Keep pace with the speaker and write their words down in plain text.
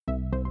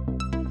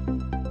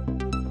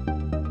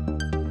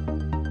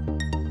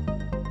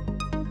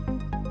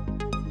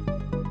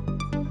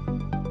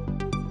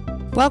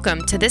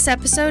Welcome to this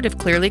episode of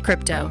Clearly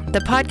Crypto, the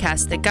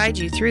podcast that guides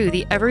you through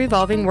the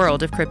ever-evolving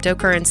world of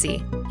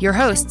cryptocurrency. Your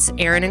hosts,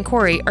 Aaron and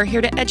Corey, are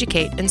here to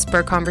educate and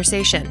spur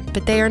conversation,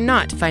 but they are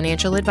not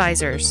financial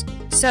advisors.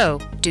 So,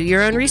 do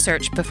your own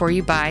research before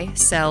you buy,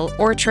 sell,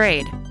 or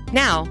trade.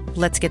 Now,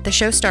 let's get the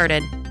show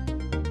started.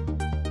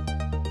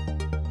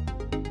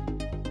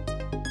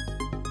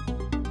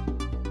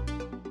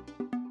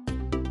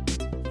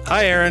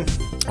 Hi, Aaron.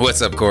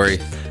 What's up, Corey?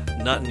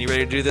 Nothing. You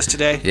ready to do this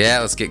today?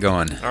 Yeah, let's get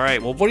going. All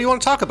right. Well, what do you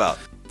want to talk about?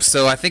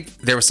 So I think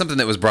there was something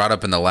that was brought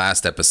up in the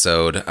last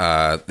episode.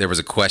 There was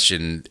a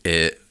question.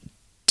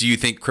 Do you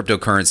think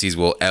cryptocurrencies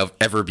will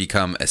ever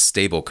become a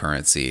stable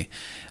currency?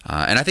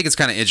 And I think it's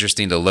kind of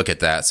interesting to look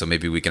at that. So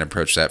maybe we can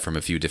approach that from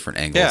a few different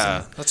angles.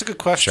 Yeah, that's a good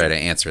question. Try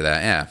to answer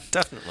that. Yeah,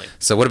 definitely.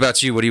 So what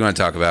about you? What do you want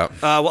to talk about?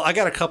 Well, I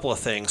got a couple of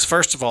things.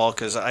 First of all,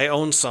 because I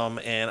own some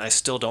and I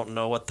still don't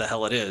know what the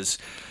hell it is.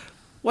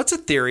 What's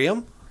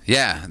Ethereum?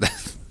 Yeah,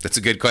 that's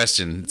a good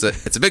question.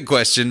 It's a big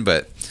question,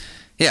 but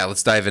yeah,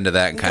 let's dive into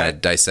that and kind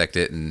of dissect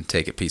it and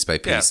take it piece by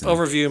piece. Yeah,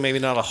 overview, maybe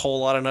not a whole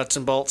lot of nuts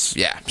and bolts.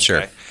 Yeah,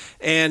 sure. Okay.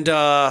 And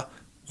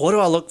what do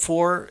I look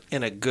for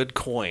in a good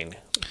coin?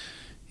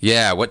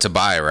 Yeah, what to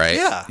buy, right?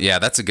 Yeah. Yeah,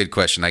 that's a good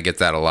question. I get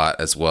that a lot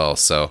as well.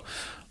 So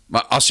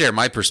I'll share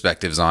my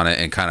perspectives on it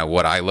and kind of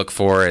what I look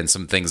for and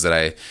some things that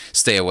I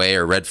stay away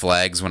or red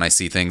flags when I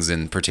see things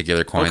in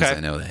particular coins. Okay.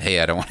 I know, hey,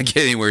 I don't want to get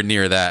anywhere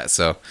near that.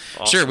 So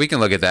Sure, we can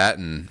look at that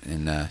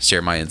and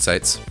share my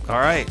insights. All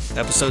right.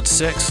 Episode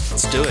 6.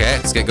 Let's do it. Okay,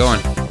 let's get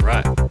going. All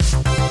right.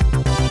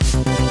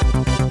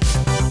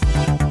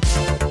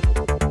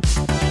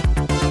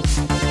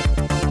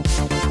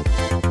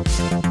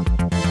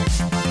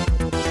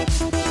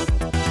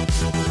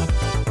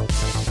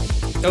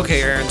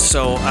 Okay, Aaron,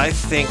 so I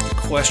think the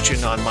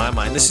question on my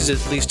mind, this is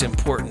at least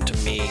important to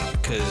me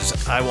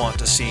because I want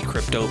to see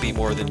crypto be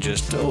more than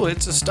just, oh,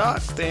 it's a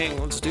stock thing,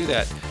 let's do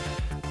that.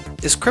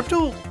 Is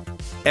crypto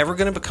ever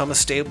going to become a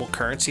stable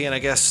currency? And I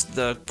guess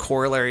the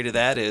corollary to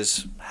that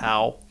is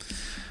how?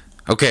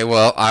 Okay,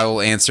 well, I will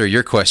answer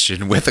your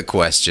question with a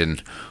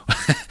question.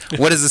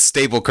 What is a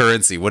stable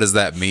currency? What does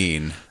that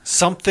mean?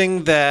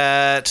 Something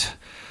that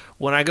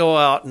when I go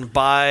out and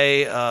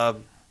buy a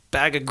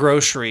bag of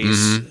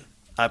groceries,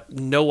 I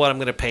know what I'm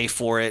going to pay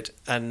for it.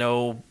 I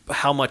know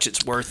how much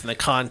it's worth in the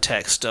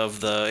context of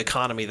the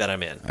economy that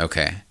I'm in.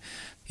 Okay.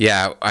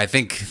 Yeah, I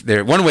think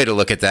one way to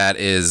look at that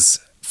is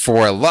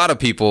for a lot of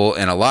people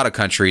in a lot of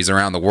countries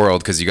around the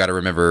world, because you got to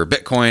remember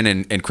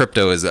Bitcoin and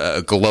crypto is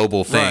a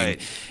global thing.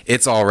 Right.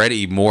 It's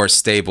already more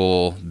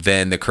stable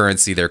than the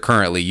currency they're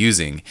currently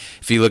using.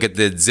 If you look at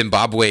the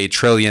Zimbabwe $1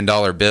 trillion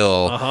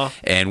bill,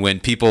 and when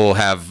people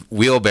have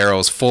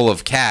wheelbarrows full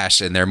of cash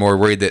and they're more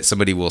worried that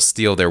somebody will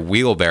steal their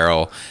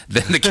wheelbarrow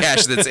than the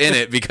cash that's in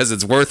it because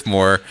it's worth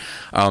more,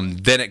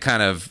 then it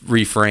kind of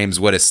reframes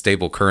what a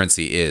stable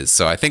currency is.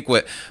 So I think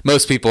what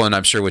most people, and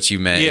I'm sure what you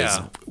meant is,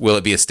 will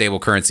it be a stable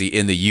currency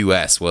in the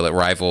U.S.? Will it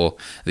rival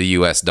the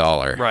U.S.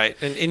 dollar? Right.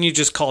 And you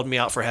just called me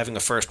out for having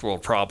a first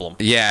world problem.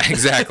 Yeah,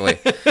 exactly.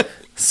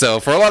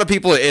 So for a lot of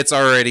people, it's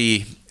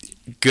already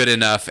good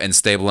enough and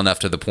stable enough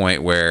to the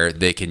point where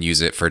they can use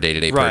it for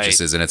day-to-day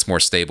purchases, and it's more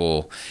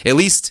stable. At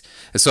least,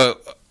 so,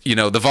 you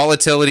know, the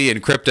volatility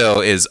in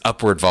crypto is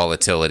upward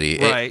volatility.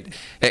 Right.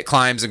 It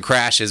climbs and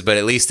crashes, but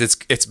at least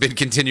it's been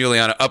continually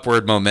on an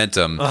upward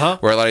momentum,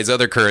 where a lot of these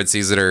other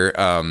currencies that are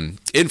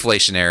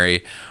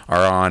inflationary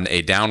are on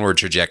a downward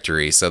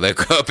trajectory. So they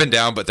go up and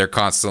down, but they're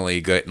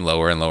constantly getting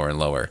lower and lower and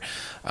lower.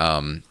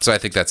 So I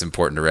think that's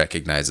important to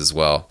recognize as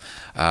well.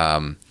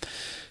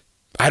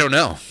 I don't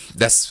know.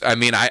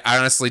 I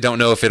honestly don't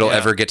know if it'll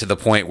ever get to the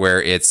point where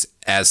it's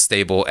as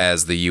stable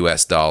as the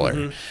U.S.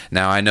 dollar.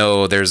 Now, I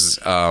know there's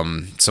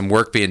some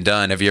work being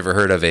done. Have you ever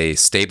heard of a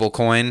stable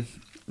coin?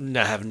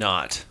 No, I have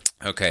not.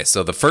 Okay,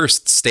 so the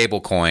first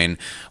stable coin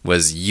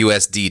was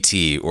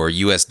USDT, or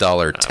US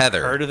dollar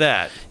Tether. I've heard of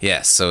that.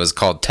 Yes, so it was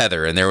called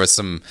Tether, and there was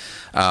some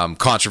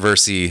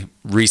controversy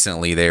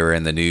recently. They were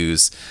in the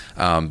news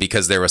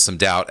because there was some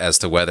doubt as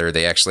to whether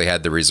they actually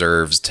had the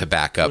reserves to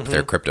back up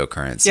their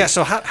cryptocurrency. Yeah,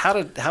 so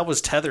how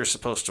was Tether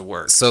supposed to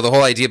work? So the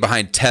whole idea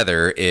behind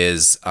Tether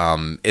is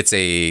it's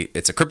a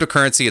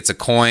cryptocurrency, it's a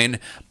coin,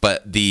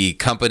 but the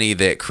company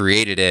that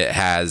created it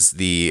has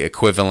the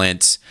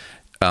equivalent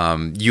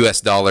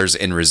U.S. dollars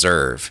in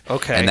reserve.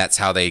 Okay. And that's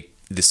how they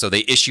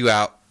issue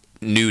out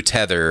new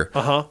Tether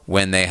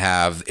when they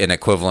have an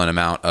equivalent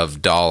amount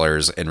of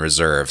dollars in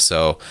reserve.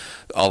 So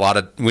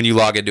when you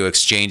log into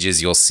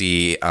exchanges, you'll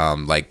see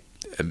like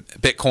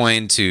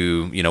Bitcoin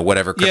to,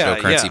 whatever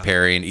cryptocurrency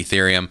pairing,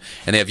 Ethereum,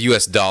 and they have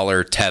US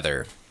dollar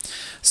Tether.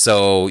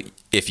 So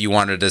if you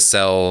wanted to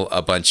sell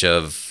a bunch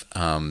of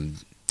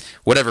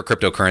whatever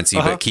cryptocurrency,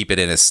 but keep it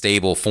in a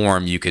stable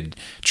form, you could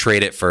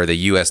trade it for the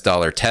US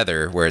dollar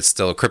Tether, where it's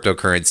still a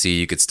cryptocurrency.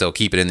 You could still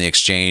keep it in the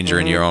exchange or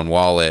in your own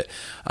wallet,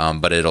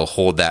 but it'll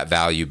hold that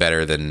value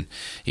better than,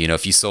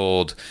 if you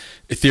sold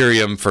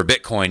Ethereum for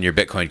Bitcoin, your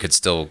Bitcoin could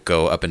still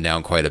go up and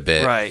down quite a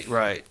bit.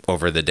 Right.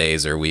 Over the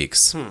days or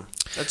weeks.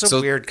 That's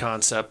a weird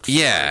concept for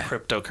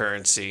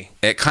cryptocurrency.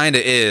 It kind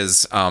of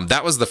is.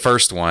 That was the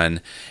first one.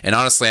 And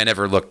honestly, I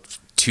never looked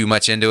too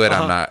much into it.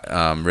 I'm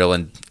not real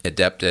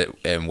adept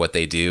in what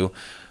they do.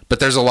 But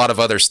there's a lot of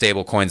other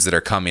stable coins that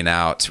are coming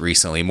out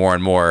recently, more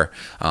and more.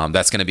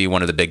 That's going to be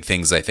one of the big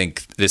things, I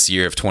think, this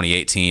year of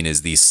 2018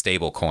 is these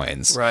stable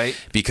coins. Right.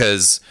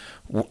 Because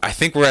I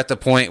think we're at the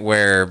point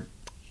where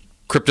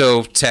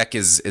crypto tech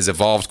is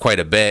evolved quite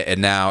a bit,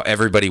 and now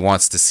everybody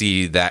wants to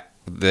see that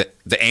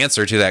the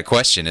answer to that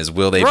question is,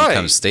 will they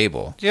become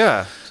stable?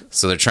 Yeah.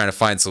 So they're trying to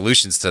find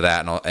solutions to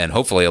that, and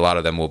hopefully a lot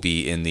of them will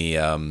be in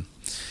the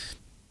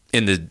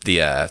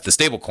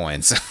stable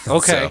coins.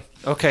 Okay.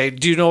 Okay.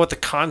 Do you know what the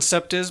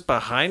concept is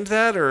behind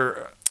that,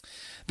 or?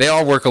 They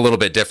all work a little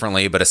bit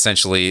differently, but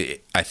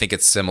essentially, I think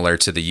it's similar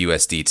to the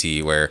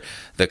USDT, where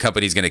the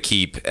company's going to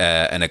keep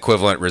an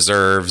equivalent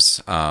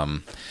reserves.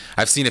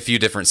 I've seen a few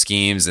different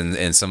schemes,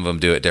 and some of them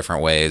do it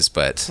different ways.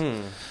 But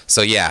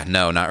so yeah,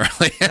 no, not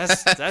really.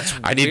 That's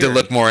I need to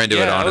look more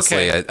into it,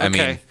 honestly. Okay, I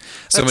mean,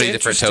 so many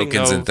different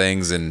tokens and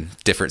things, and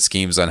different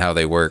schemes on how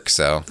they work.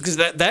 So because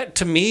that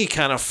to me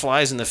kind of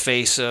flies in the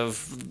face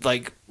of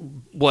like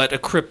what a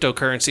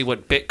cryptocurrency,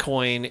 what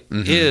Bitcoin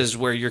is,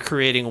 where you're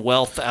creating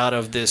wealth out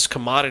of this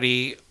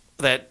commodity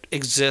that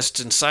exists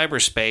in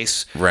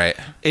cyberspace. Right.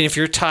 And if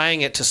you're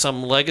tying it to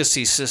some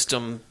legacy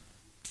system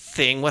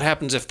thing, what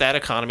happens if that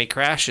economy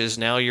crashes?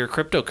 Now your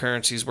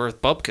cryptocurrency is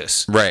worth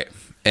bupkis. Right.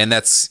 And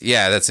that's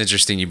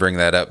interesting you bring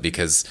that up,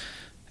 because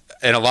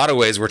in a lot of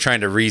ways we're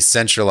trying to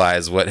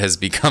re-centralize what has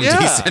become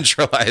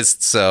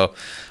decentralized. So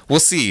we'll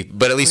see,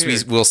 but at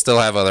least we'll still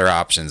have other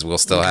options. We'll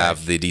still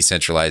have the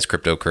decentralized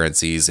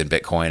cryptocurrencies and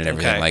Bitcoin and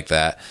everything like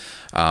that.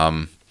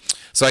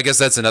 So I guess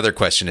that's another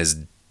question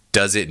is,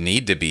 does it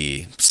need to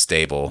be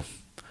stable?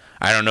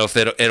 I don't know if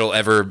it'll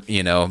ever,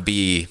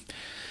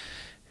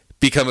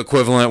 become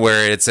equivalent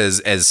where it's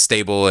as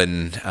stable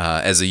and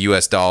as a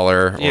US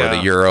dollar or the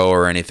euro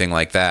or anything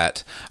like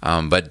that.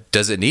 But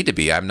does it need to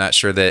be? I'm not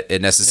sure that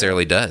it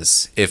necessarily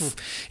does. If,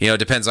 it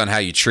depends on how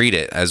you treat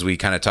it. As we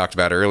kind of talked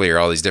about earlier,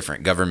 all these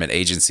different government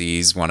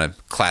agencies want to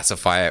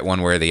classify it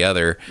one way or the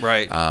other.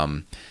 Right.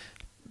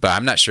 But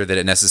I'm not sure that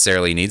it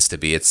necessarily needs to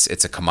be.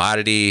 It's a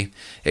commodity.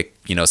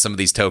 Some of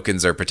these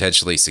tokens are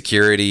potentially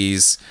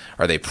securities.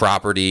 Are they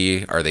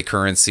property? Are they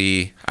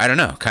currency? I don't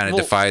know. Kind of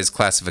defies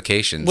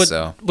classification.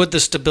 Would the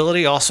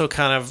stability also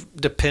kind of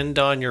depend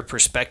on your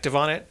perspective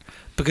on it?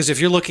 Because if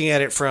you're looking at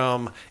it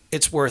from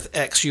it's worth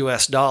X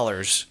US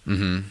dollars,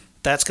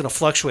 that's going to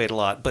fluctuate a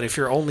lot. But if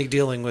you're only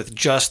dealing with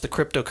just the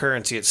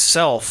cryptocurrency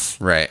itself,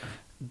 right,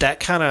 that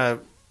kind of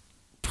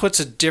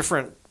puts a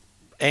different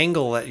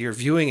angle that you're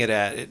viewing it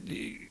at.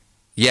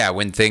 Yeah,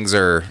 when things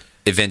are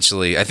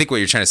eventually, I think what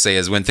you're trying to say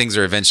is when things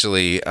are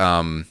eventually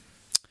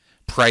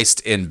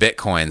priced in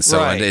Bitcoin,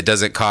 so it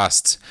doesn't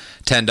cost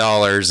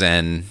 $10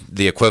 and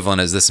the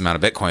equivalent is this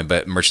amount of Bitcoin,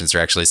 but merchants are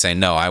actually saying,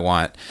 no, I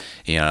want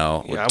 2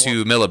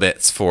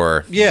 millibits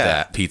for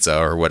that pizza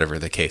or whatever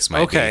the case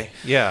might be. Okay,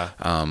 yeah.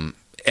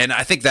 And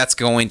I think that's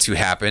going to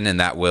happen, and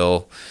that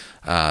will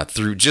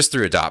through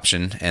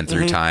adoption and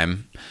through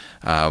time.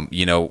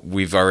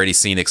 We've already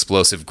seen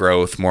explosive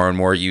growth, more and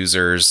more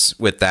users.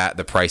 With that,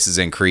 the price has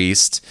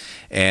increased,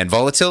 and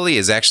volatility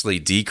has actually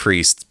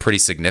decreased pretty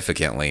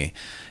significantly.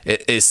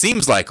 It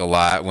seems like a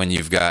lot when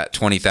you've got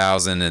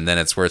 20,000 and then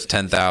it's worth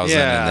 10,000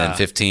 and then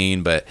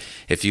 15. But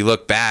if you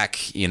look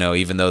back,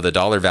 even though the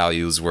dollar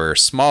values were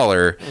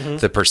smaller,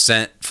 the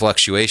percent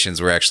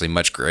fluctuations were actually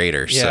much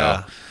greater.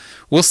 So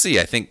we'll see.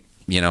 I think,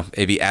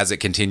 maybe as it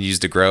continues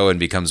to grow and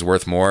becomes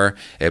worth more,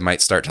 it might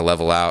start to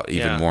level out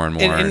even more and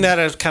more. And that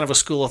is kind of a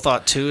school of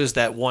thought too, is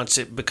that once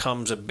it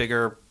becomes a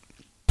bigger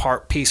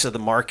piece of the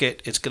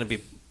market, it's going to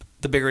be,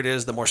 the bigger it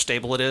is, the more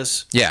stable it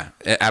is. Yeah,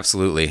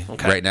 absolutely.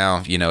 Okay. Right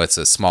now, it's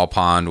a small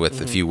pond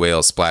with a few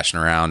whales splashing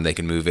around. They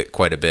can move it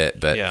quite a bit,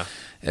 but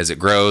as it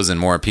grows and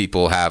more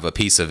people have a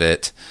piece of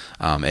it,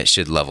 it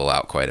should level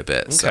out quite a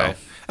bit. Okay. So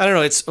I don't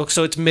know.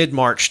 It's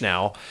mid-March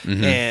now,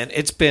 and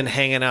it's been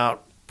hanging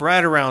out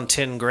right around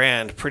 10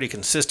 grand pretty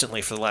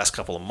consistently for the last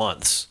couple of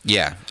months.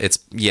 Yeah, it's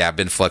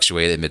been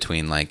fluctuating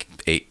between like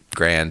 8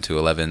 grand to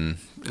 11,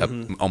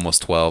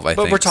 almost 12, I think.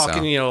 But we're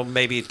talking,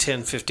 maybe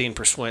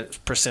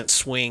 10-15%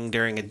 swing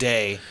during a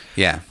day.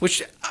 Yeah.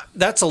 Which,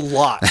 that's a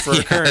lot for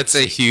a currency. That's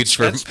a huge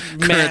for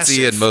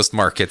currency in most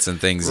markets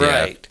and things.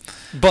 Right. Yeah.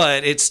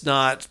 But it's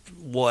not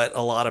what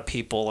a lot of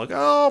people like,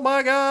 oh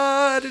my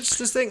God, it's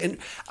this thing. And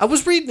I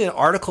was reading an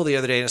article the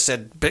other day and it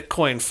said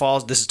Bitcoin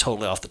falls. This is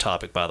totally off the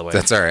topic, by the way.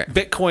 That's all right.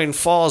 Bitcoin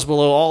falls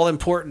below all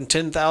important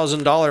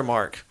 $10,000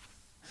 mark.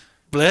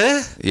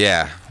 Bleh?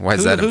 Yeah. Why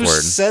is that important?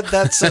 Who said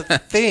that's a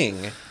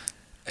thing?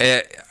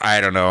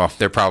 I don't know.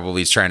 They're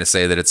probably trying to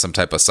say that it's some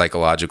type of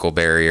psychological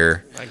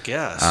barrier. I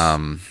guess.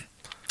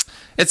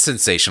 It's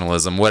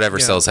sensationalism. Whatever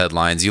sells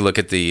headlines. You look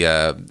at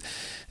the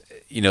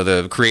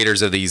the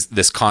creators of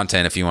this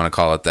content, if you want to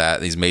call it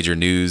that, these major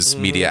news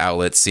media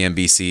outlets,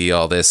 CNBC,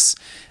 all this,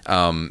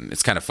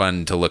 it's kind of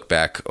fun to look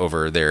back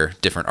over their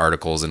different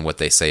articles and what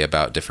they say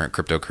about different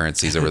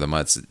cryptocurrencies over the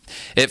months.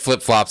 It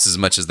flip-flops as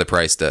much as the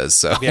price does.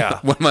 So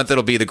one month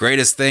it'll be the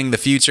greatest thing, the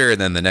future, and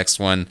then the next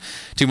one,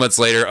 2 months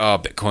later, oh,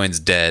 Bitcoin's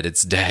dead.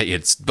 It's dead.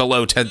 It's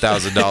below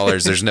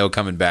 $10,000. There's no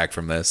coming back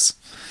from this.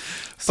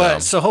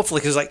 But so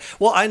hopefully, because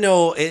I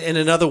know in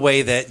another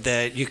way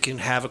that you can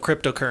have a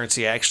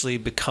cryptocurrency actually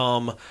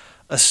become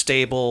a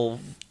stable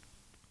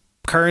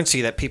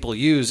currency that people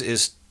use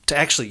is to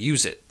actually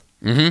use it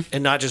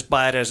and not just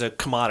buy it as a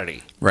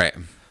commodity. Right.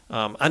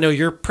 I know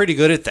you're pretty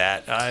good at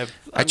that.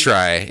 I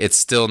try. It's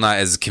still not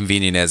as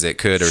convenient as it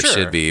could or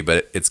should be,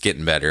 but it's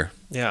getting better.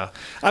 Yeah.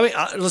 I mean,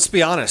 let's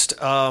be honest.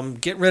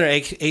 Getting rid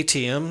of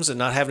ATMs and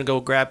not having to go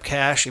grab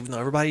cash, even though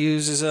everybody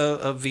uses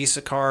a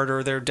Visa card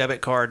or their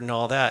debit card and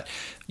all that,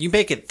 you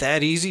make it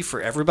that easy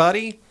for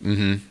everybody.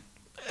 Mm-hmm.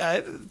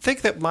 I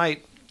think that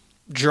might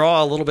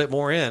draw a little bit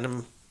more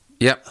in.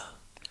 Yep.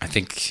 I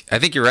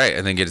think you're right.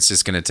 I think it's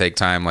just going to take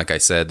time. Like I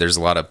said, there's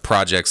a lot of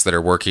projects that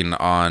are working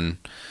on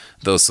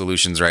those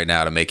solutions right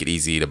now to make it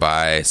easy to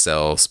buy,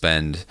 sell,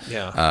 spend.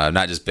 Yeah.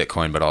 Not just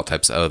Bitcoin, but all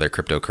types of other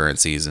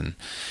cryptocurrencies. And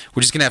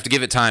we're just going to have to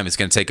give it time. It's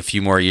going to take a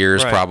few more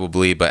years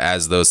probably, but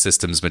as those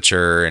systems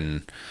mature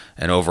and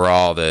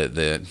overall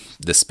the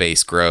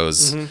space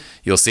grows,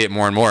 you'll see it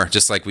more and more,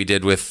 just like we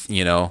did with,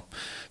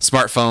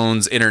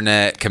 smartphones,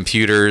 internet,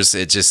 computers.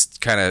 It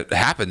just kind of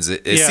happens.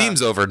 It seems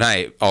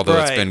overnight,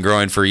 although it's been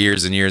growing for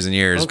years and years and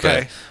years.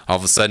 Okay. But all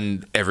of a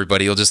sudden,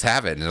 everybody will just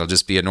have it, and it'll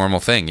just be a normal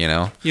thing,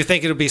 You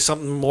think it'll be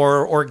something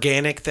more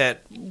organic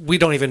that we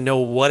don't even know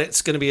what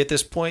it's going to be at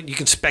this point? You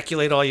can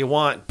speculate all you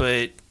want,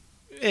 but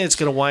it's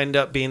going to wind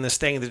up being this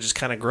thing that just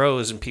kind of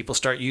grows, and people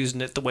start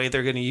using it the way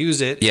they're going to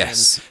use it.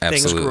 Yes, and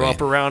absolutely. Things grow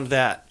up around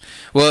that.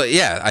 Well,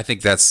 yeah, I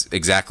think that's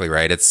exactly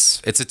right.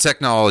 It's a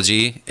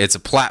technology. It's a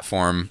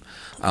platform.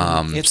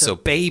 It's a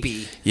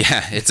baby.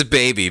 Yeah, it's a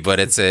baby, but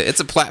it's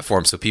a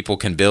platform so people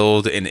can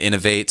build and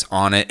innovate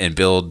on it and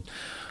build,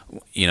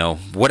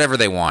 whatever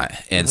they want.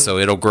 And so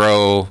it'll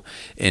grow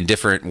in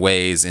different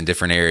ways in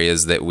different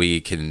areas that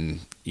we can,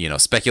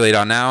 speculate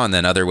on now, and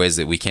then other ways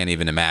that we can't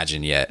even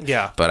imagine yet.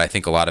 Yeah. But I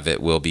think a lot of it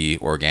will be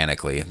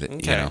organically,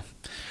 people.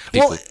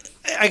 Well,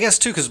 I guess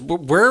too, because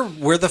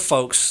we're the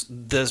folks,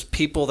 the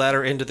people that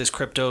are into this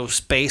crypto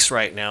space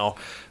right now.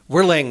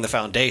 We're laying the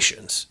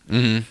foundations.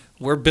 Mm-hmm.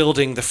 We're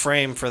building the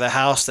frame for the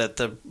house that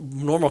the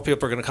normal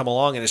people are going to come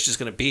along, and it's just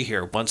going to be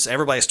here. Once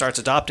everybody starts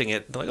adopting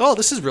it, they're like, oh,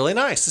 this is really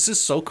nice. This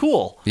is so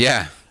cool.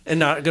 Yeah. And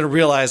not going to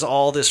realize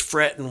all this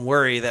fret and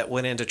worry that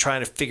went into trying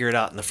to figure it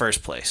out in the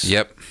first place.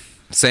 Yep.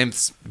 Same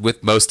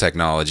with most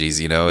technologies,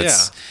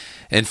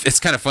 And it's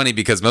kind of funny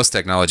because most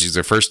technologies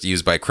are first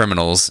used by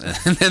criminals,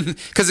 and then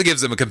because it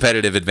gives them a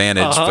competitive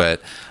advantage.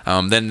 But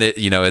then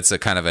it's a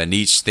kind of a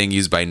niche thing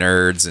used by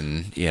nerds,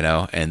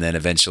 and then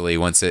eventually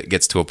once it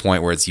gets to a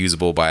point where it's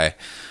usable by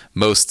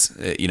most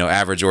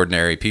average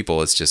ordinary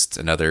people, it's just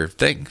another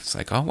thing. It's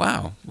like, oh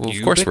wow, well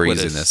of course we're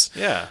using this.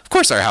 Yeah, of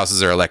course our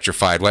houses are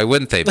electrified. Why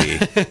wouldn't they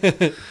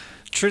be?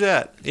 True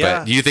that. Yeah.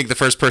 But do you think the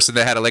first person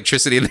that had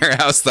electricity in their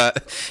house thought,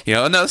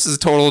 no, this is a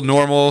total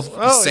normal,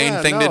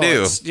 sane thing to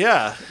do?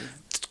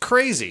 It's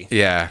crazy.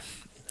 Yeah.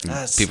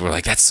 People are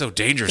like, that's so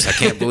dangerous. I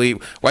can't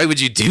believe. Why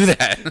would you do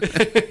that?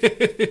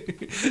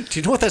 Do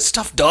you know what that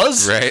stuff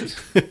does? Right.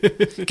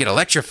 Get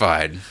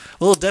electrified.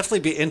 Well, it'll definitely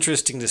be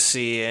interesting to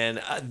see.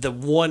 And the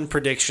one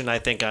prediction I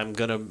think I'm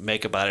going to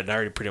make about it, and I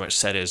already pretty much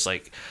said, is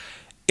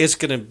it's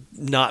going to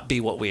not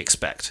be what we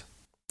expect.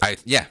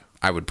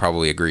 I would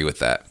probably agree with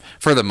that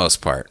for the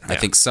most part. Yeah. I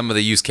think some of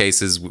the use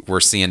cases we're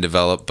seeing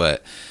develop,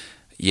 but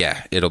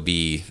yeah, it'll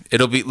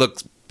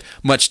look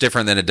much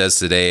different than it does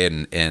today,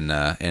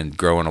 and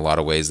grow in a lot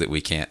of ways that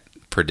we can't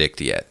predict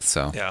yet.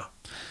 So yeah,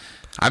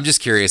 I'm just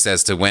curious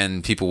as to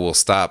when people will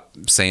stop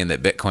saying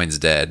that Bitcoin's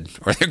dead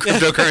or that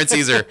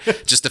cryptocurrencies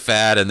are just a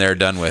fad and they're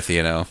done with.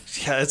 Yeah,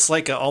 it's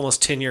like an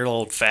almost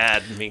 10-year-old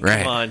fad. I mean,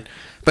 come on.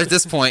 But at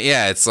this point,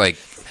 yeah, it's like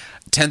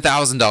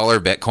 $10,000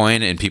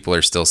 Bitcoin, and people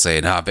are still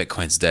saying,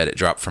 Bitcoin's dead. It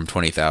dropped from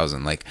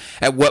 20,000. Like,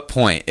 at what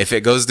point, if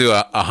it goes to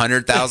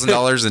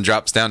 $100,000 and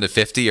drops down to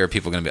 50, are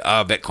people going to be,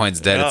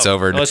 Bitcoin's dead. It's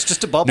over. It's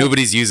just a bubble.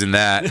 Nobody's using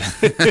that.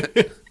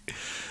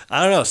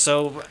 I don't know.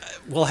 So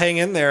we'll hang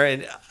in there.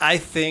 And I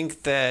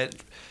think that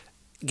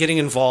getting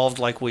involved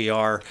like we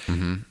are,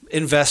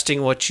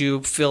 investing what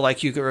you feel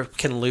like you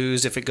can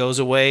lose if it goes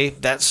away,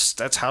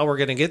 that's how we're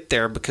going to get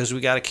there, because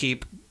we got to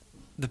keep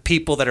the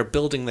people that are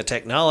building the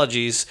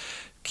technologies,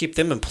 keep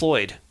them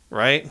employed,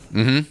 right?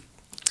 Mm-hmm.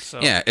 So.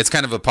 Yeah, it's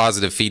kind of a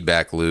positive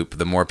feedback loop.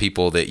 The more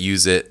people that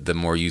use it, the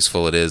more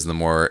useful it is, the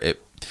more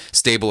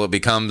stable it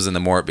becomes, and the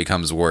more it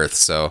becomes worth.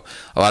 So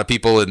a lot of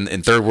people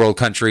in third world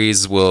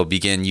countries will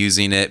begin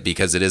using it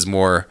because it is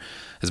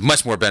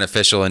much more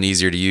beneficial and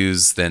easier to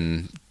use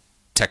than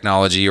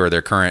technology or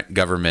their current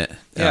government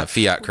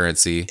fiat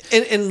currency.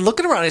 And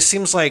looking around, it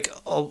seems like,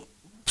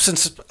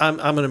 since I'm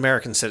an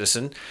American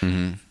citizen,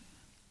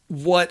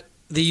 what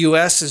the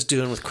U.S. is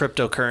doing with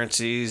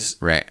cryptocurrencies,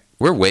 right,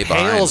 we're way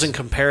behind. pales in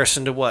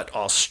comparison to what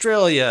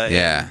Australia.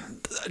 Yeah.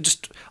 And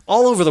just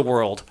all over the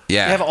world.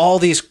 Yeah. You have all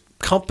these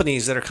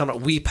companies that are coming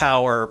up.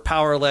 WePower,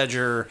 Power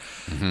Ledger.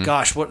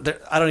 Gosh,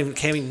 I don't even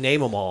can't even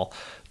name them all.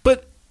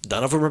 But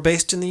none of them are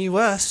based in the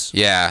U.S.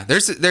 Yeah,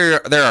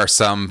 there are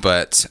some,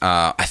 but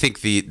I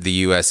think the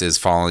U.S. is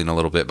falling a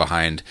little bit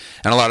behind,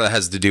 and a lot of that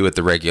has to do with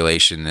the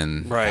regulation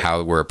and Right.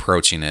 how we're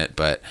approaching it.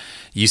 But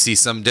you see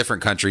some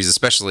different countries,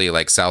 especially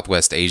like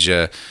Southwest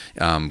Asia,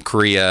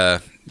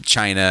 Korea,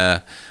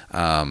 China,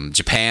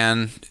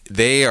 Japan.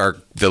 They are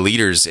the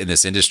leaders in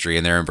this industry,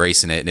 and they're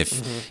embracing it. And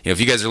if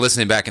you guys are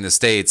listening back in the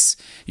States,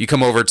 you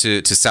come over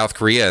to South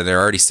Korea, they're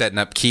already setting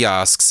up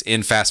kiosks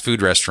in fast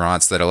food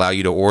restaurants that allow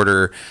you to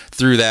order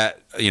through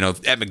that,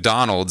 at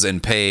McDonald's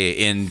and pay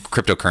in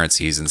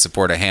cryptocurrencies and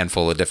support a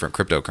handful of different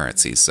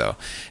cryptocurrencies. So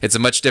it's a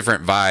much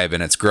different vibe,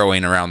 and it's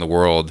growing around the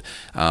world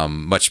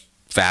much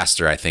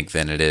faster, I think,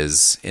 than it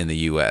is in the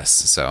U.S.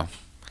 So.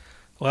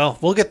 Well,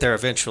 we'll get there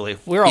eventually.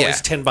 We're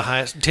always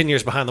Yeah. 10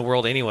 years behind the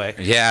world anyway.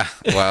 Yeah,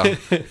 well,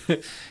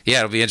 yeah,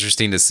 it'll be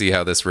interesting to see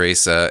how this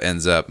race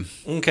ends up.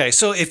 Okay,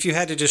 so if you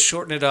had to just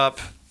shorten it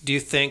up, do you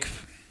think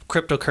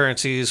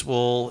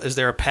cryptocurrencies is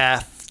there a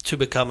path to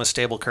become a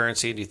stable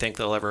currency? Do you think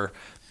they'll ever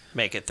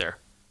make it there?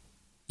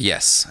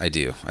 Yes, I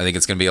do. I think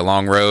it's going to be a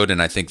long road,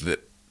 and I think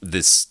that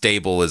this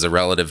stable is a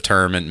relative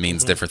term and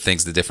means different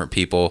things to different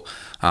people.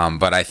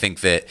 But I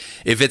think that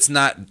if it's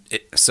not,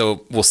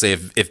 so we'll say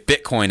if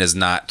Bitcoin is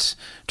not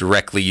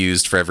directly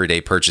used for everyday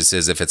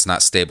purchases, if it's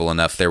not stable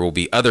enough, there will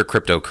be other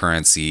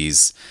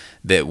cryptocurrencies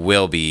that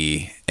will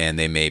be, and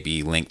they may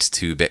be linked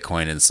to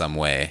Bitcoin in some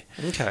way.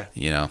 Okay.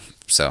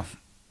 So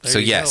There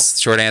you yes,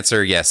 short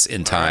answer, yes,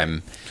 in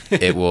time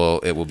it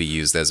will be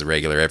used as a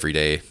regular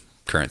everyday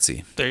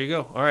currency. There you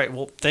go. All right.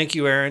 Well, thank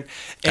you, Aaron.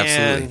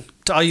 Absolutely.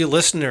 And to all you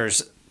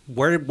listeners,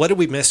 what did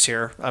we miss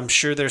here? I'm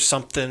sure there's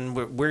something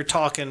we're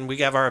talking. We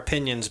have our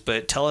opinions,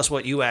 but tell us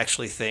what you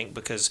actually think,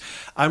 because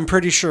I'm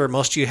pretty sure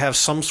most of you have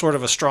some sort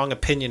of a strong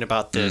opinion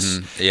about this.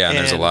 Yeah, and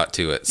there's a lot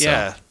to it. So.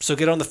 Yeah. So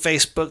get on the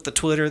Facebook, the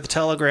Twitter, the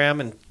Telegram,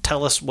 and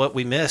tell us what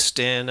we missed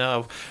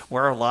and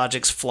where our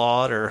logic's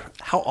flawed or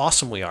how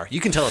awesome we are.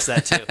 You can tell us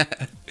that too.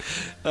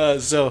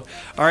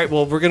 All right.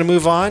 Well, we're going to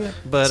move on.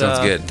 But Sounds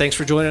good. Thanks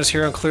for joining us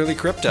here on Clearly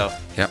Crypto.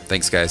 Yep.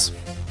 Thanks, guys.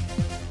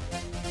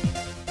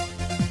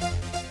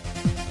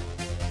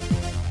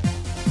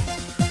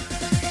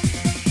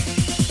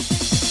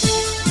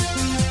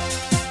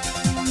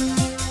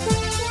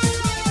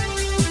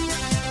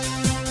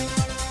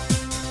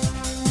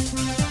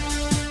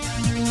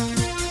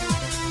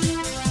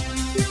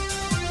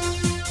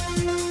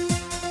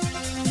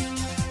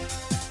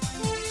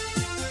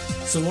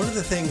 So one of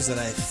the things that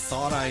I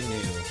thought I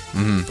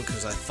knew,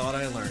 because I thought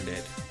I learned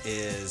it,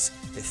 is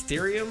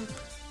Ethereum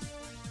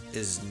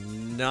is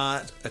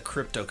not a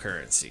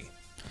cryptocurrency.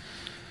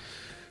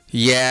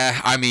 Yeah,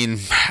 I mean,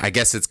 I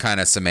guess it's kind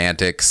of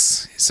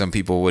semantics. Some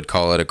people would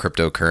call it a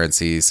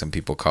cryptocurrency. Some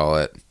people call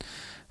it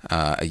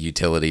a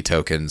utility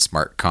token,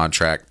 smart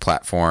contract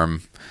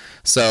platform.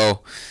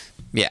 So,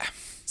 yeah.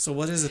 So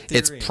what is Ethereum?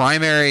 Its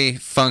primary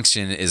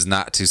function is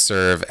not to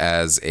serve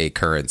as a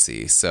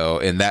currency. So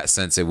in that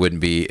sense, it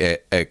wouldn't be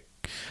a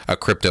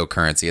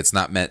cryptocurrency. It's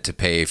not meant to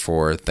pay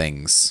for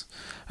things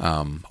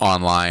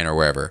online or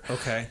wherever.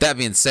 Okay. That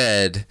being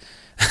said,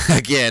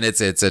 again,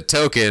 it's a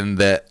token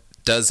that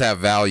does have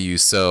value,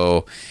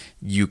 so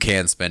you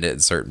can spend it in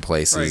certain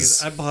places. Right,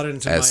 'cause I bought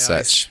into my as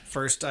such.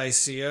 first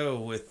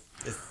ICO with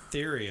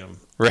Ethereum.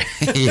 Right?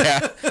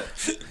 Yeah.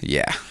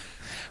 Yeah.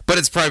 But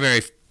its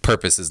primary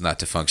purpose is not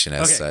to function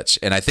as such.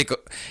 And I think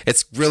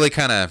it's really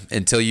kind of,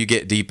 until you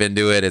get deep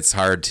into it, it's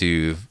hard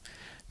to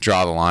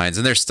draw the lines.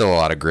 And there's still a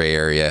lot of gray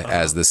area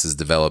as this is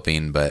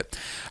developing. But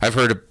I've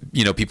heard,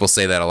 people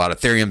say that a lot of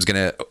Ethereum's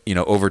going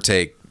to,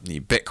 overtake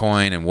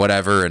Bitcoin and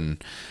whatever.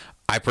 And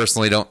I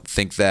personally don't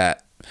think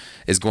that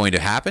is going to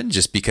happen,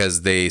 just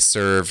because they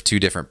serve two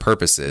different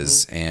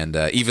purposes. And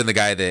even the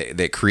guy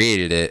that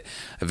created it,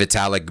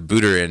 Vitalik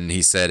Buterin,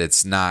 he said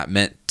it's not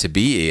meant to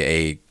be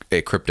a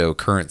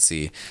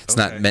cryptocurrency. It's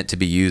not meant to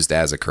be used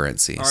as a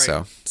currency. All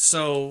right.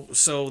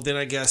 So then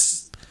I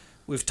guess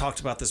we've talked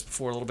about this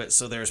before a little bit.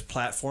 So there's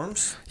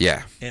platforms.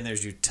 Yeah. And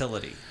there's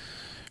utility.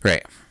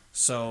 Right.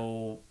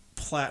 So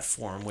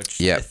platform, which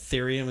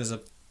Ethereum is a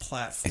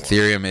platform.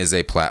 Ethereum is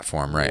a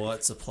platform, right?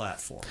 What's a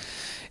platform?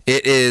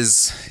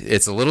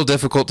 It's a little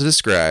difficult to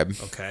describe.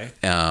 Okay.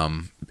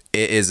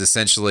 It is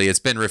essentially, it's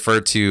been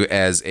referred to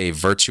as a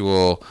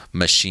virtual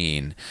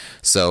machine.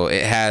 So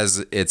it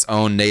has its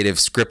own native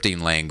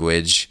scripting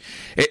language.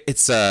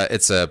 It's a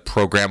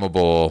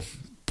programmable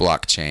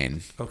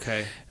blockchain.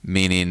 Okay.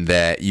 Meaning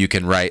that you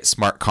can write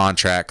smart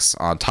contracts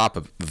on top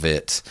of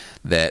it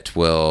that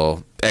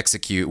will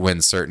execute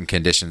when certain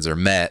conditions are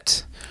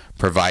met,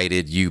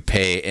 provided you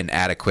pay an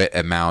adequate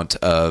amount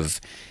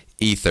of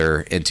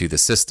Ether into the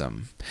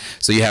system.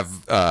 So you have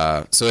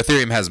so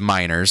Ethereum has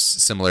miners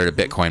similar to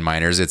Bitcoin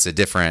miners. It's a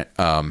different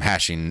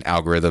hashing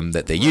algorithm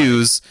that they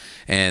use,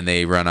 and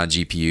they run on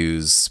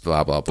GPUs.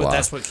 Blah blah blah. But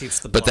that's what keeps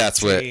the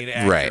blockchain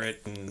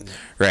accurate.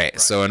 Right.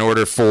 So in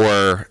order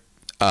for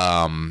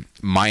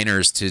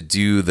miners to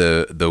do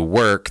the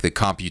work, the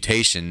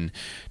computation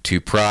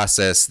to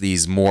process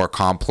these more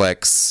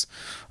complex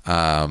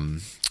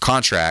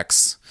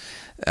contracts.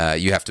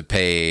 You have to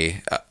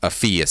pay a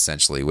fee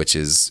essentially, which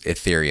is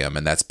Ethereum,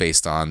 and that's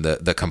based on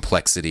the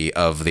complexity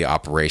of the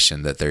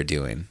operation that they're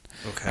doing.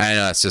 Okay. I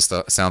know it's just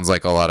sounds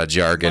like a lot of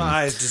jargon.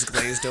 My eyes just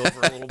glazed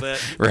over a little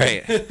bit.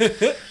 Right.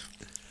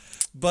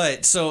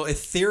 But so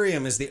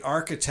Ethereum is the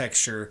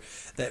architecture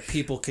that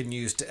people can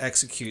use to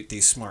execute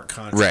these smart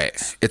contracts.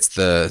 Right. It's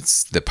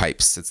the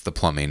pipes, it's the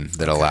plumbing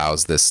that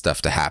allows this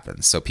stuff to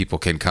happen. So people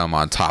can come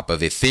on top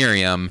of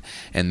Ethereum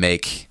and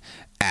make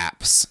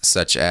apps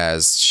such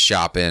as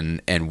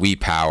Shopin and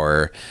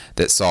WePower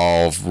that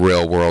solve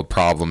real world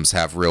problems,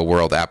 have real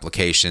world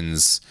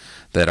applications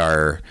that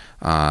are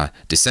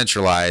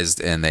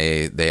decentralized, and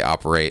they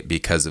operate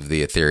because of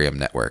the Ethereum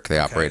network. They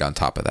operate on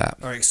top of that.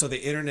 All right, so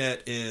the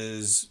internet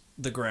is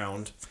the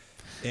ground,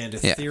 and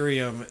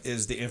Ethereum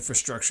is the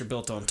infrastructure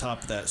built on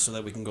top of that so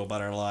that we can go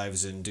about our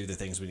lives and do the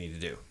things we need to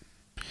do.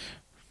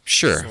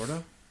 Sure. Sort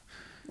of?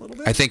 A little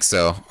bit? I think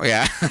so.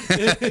 Yeah.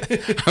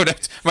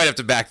 Might have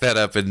to back that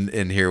up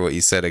and hear what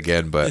you said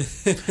again, but...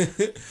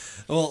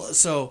 Well,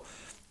 so...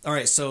 All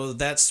right, so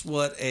that's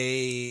what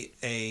a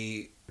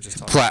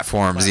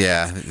platforms,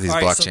 yeah, these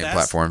blockchain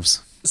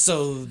platforms.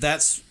 So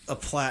that's a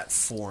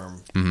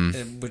platform,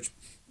 which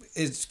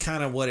is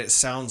kind of what it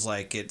sounds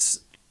like.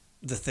 It's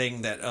the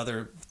thing that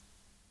other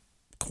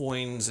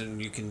coins and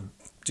you can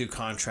do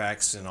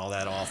contracts and all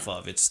that off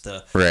of. It's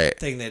the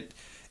thing that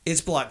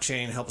its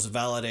blockchain helps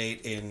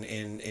validate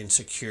and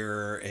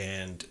secure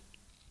and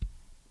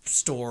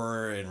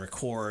store and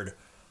record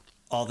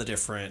all the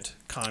different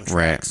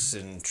contracts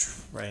and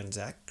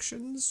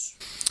transactions.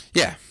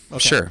 Yeah,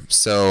 sure.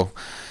 So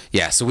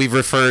we've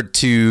referred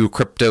to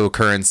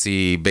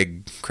cryptocurrency,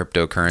 big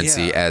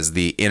cryptocurrency, as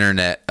the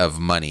internet of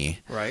money.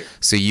 Right.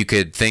 So you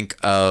could think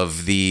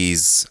of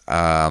these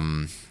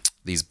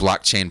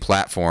blockchain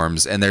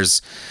platforms, and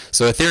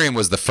so Ethereum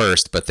was the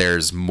first, but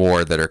there's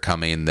more that are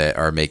coming that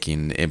are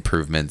making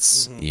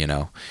improvements,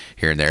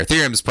 here and there.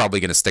 Ethereum is probably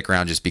going to stick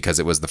around just because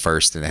it was the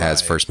first and it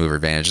has first mover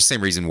advantage. The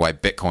same reason why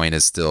Bitcoin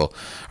is still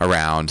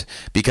around,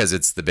 because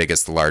it's the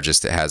biggest, the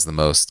largest, it has the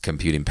most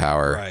computing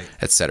power,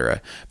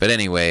 etc. But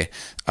anyway,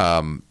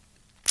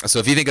 so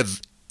if you think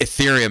of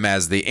Ethereum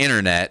as the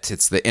internet,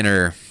 it's the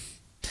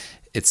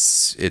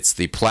it's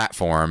the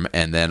platform,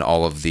 and then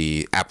all of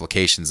the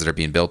applications that are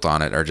being built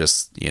on it are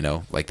just,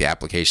 like the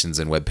applications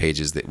and web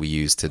pages that we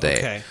use today.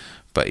 Okay.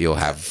 But you'll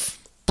have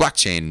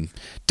blockchain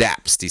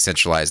dApps,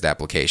 decentralized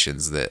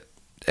applications that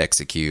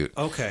execute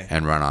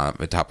and run on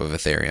top of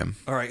Ethereum.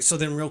 All right. So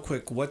then real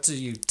quick, what's a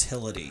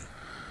utility?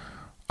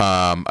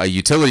 A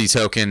utility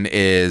token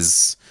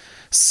is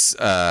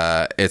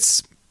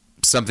it's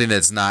something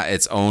that's not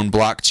its own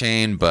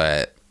blockchain,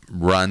 but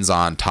runs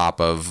on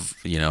top of,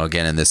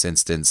 again, in this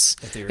instance,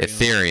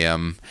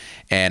 Ethereum,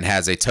 and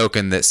has a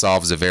token that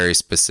solves a very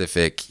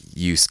specific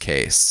use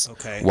case.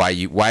 Okay.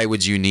 Why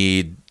would you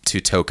need to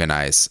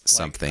tokenize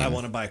something? I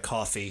want to buy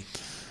coffee.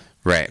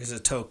 Right. It's a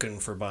token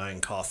for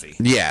buying coffee.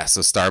 Yeah. So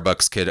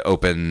Starbucks could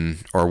open,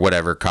 or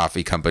whatever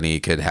coffee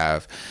company could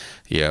have,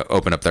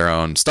 open up their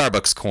own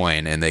Starbucks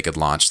coin, and they could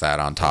launch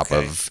that on top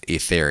of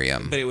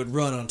Ethereum. But it would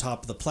run on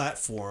top of the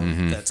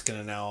platform that's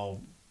going to now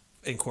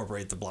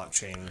incorporate the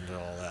blockchain and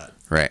all that.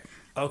 Right.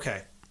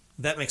 Okay.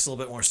 That makes a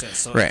little bit more sense.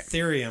 So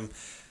Ethereum,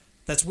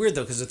 that's weird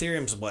though, because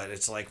Ethereum's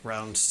it's like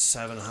around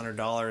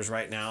 $700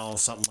 right now,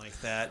 something like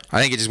that. I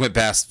think it just went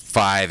past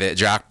 5. It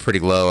dropped pretty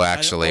low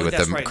actually with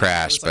the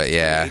crash, but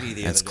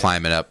it's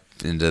climbing up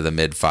into the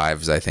mid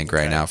 5s, I think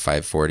right now,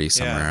 540,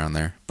 somewhere around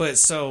there. But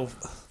so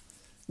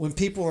when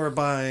people are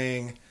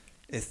buying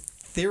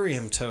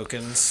Ethereum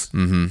tokens,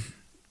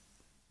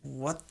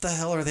 what the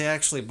hell are they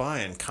actually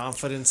buying?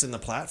 Confidence in the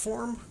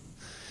platform?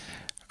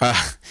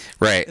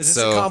 Right. Is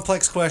this a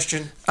complex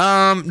question?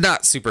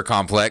 Not super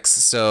complex.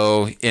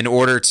 So in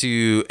order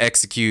to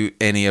execute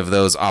any of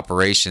those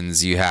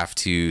operations, you have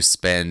to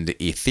spend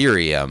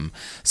Ethereum.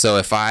 So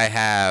if I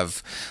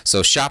have,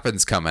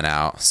 Shopin's coming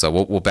out. So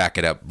we'll back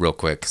it up real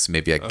quick. So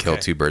maybe I can kill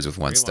 2 birds with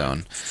one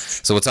stone.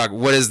 So we'll talk,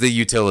 what is the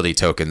utility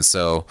token?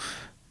 So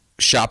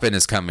Shopin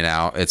is coming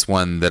out. It's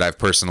one that I've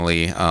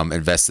personally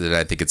invested in.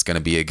 I think it's going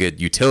to be a good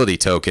utility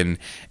token,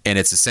 and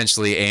it's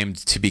essentially aimed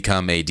to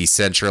become a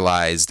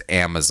decentralized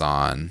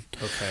Amazon.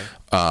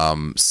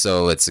 Okay.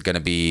 So it's going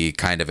to be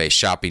kind of a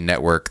shopping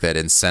network that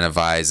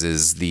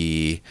incentivizes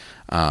the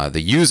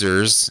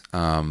users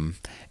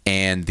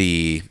and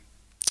the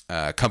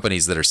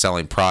companies that are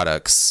selling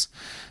products,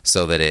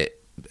 so that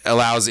it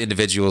allows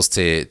individuals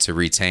to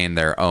retain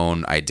their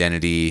own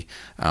identity,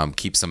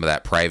 keep some of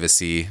that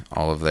privacy,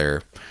 all of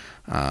their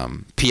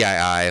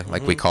PII,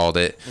 like we called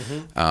it,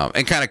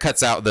 and kind of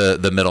cuts out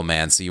the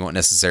middleman. So you won't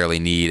necessarily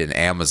need an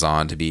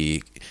Amazon to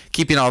be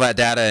keeping all that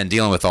data and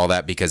dealing with all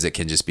that, because it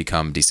can just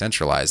become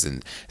decentralized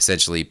and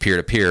essentially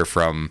peer-to-peer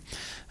from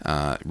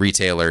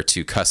retailer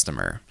to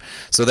customer.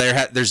 So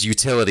there's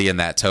utility in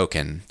that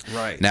token.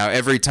 Right. Now,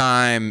 every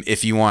time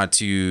if you want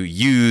to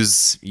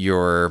use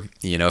your,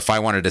 if I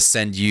wanted to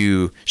send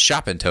you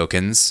shopping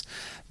tokens,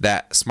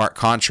 that smart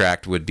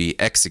contract would be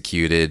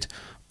executed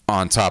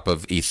on top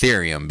of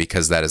Ethereum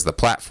because that is the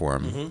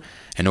platform. Mm-hmm.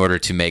 In order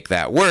to make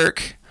that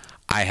work,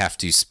 I have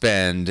to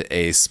spend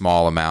a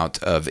small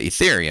amount of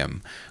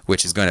Ethereum,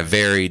 which is going to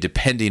vary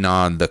depending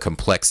on the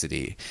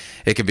complexity.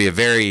 It could be a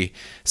very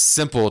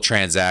simple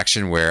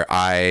transaction where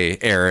I,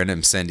 Aaron,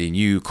 am sending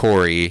you,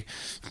 Corey,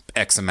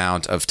 X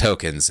amount of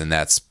tokens, and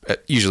that's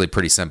usually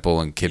pretty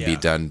simple and can be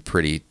done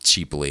pretty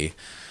cheaply,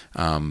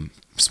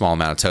 small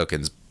amount of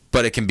tokens.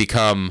 But it can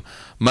become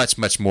much,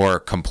 much more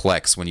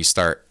complex when you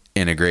start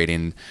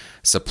integrating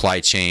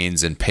supply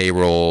chains and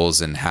payrolls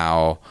and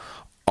how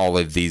all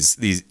of these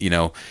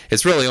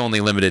it's really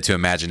only limited to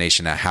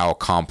imagination at how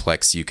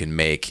complex you can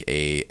make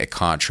a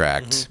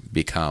contract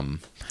become.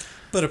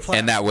 But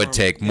and that would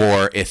take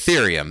more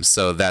Ethereum.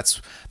 So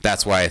that's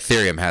why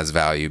Ethereum has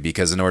value,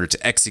 because in order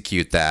to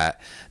execute that,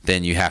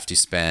 then you have to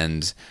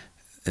spend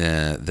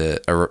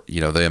the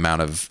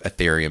amount of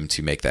Ethereum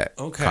to make that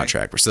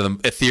contract. So the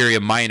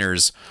Ethereum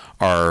miners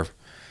are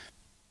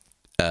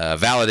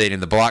validating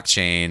the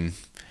blockchain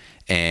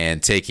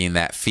and taking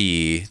that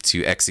fee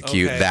to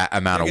execute that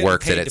amount of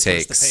work that it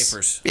takes. The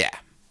papers. Yeah.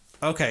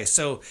 Okay,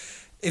 so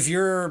if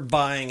you're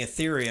buying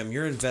Ethereum,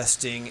 you're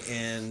investing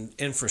in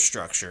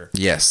infrastructure.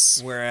 Yes.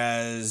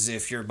 Whereas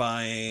if you're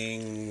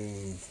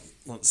buying,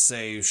 let's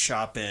say,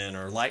 Shopin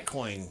or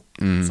Litecoin,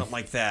 something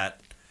like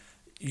that,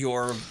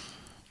 you're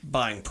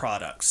buying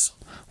products.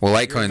 Well,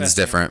 Litecoin is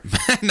different.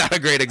 Not a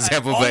great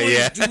example, but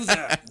yeah. Do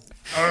that.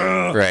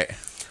 Right.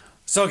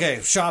 So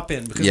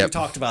Shopin, because we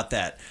talked about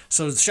that.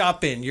 So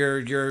Shopin,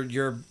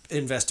 you're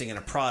investing in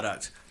a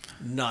product,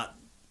 not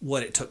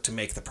what it took to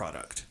make the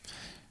product,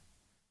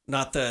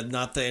 not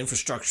the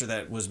infrastructure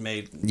that was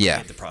made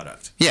the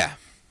product. Yeah.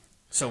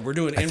 So we're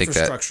doing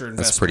infrastructure investment.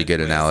 That's a pretty good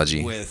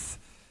analogy with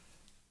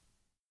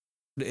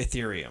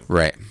Ethereum.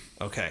 Right.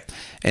 Okay.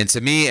 And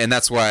to me, and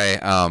that's why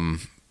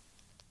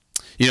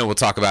we'll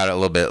talk about it a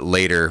little bit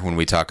later when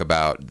we talk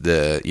about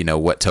the,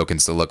 what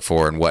tokens to look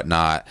for and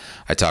whatnot.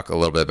 I talk a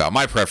little bit about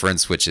my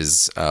preference, which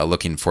is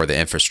looking for the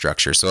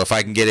infrastructure. So if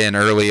I can get in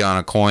early on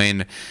a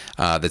coin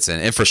that's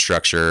an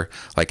infrastructure,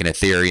 like an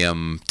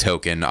Ethereum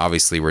token,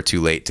 obviously we're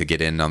too late to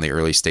get in on the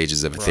early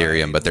stages of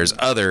Ethereum, but there's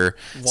other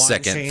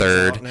second,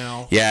 third.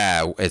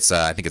 Yeah, it's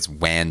I think it's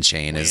WAN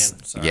chain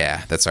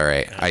Yeah, that's all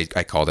right. Yeah.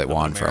 I called it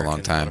WAN for a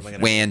long time.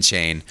 WAN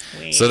chain.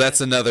 So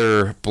that's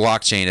another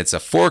blockchain. It's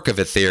a fork of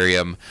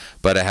Ethereum,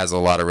 but it has a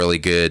lot of really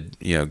good,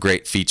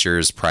 great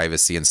features,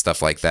 privacy and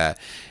stuff like that.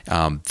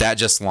 That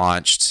just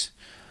launched.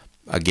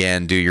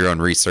 Again, do your own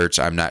research.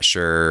 I'm not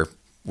sure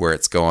where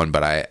it's going,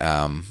 but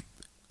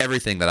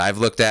everything that I've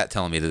looked at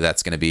telling me that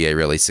that's going to be a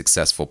really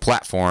successful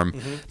platform.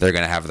 Mm-hmm. They're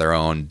going to have their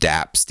own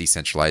dApps,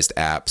 decentralized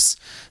apps.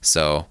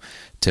 So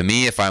to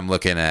me, if I'm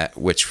looking at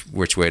which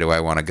way do I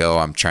want to go,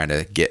 I'm trying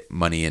to get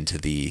money into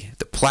the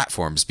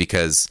platforms,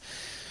 because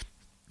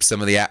some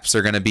of the apps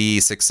are going to be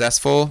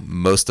successful.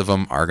 Most of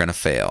them are going to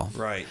fail.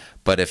 Right.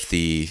 But if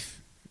the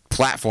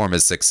platform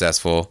is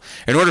successful,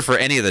 in order for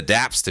any of the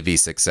dApps to be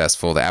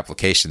successful, the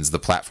applications, the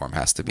platform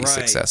has to be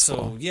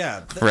successful.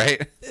 So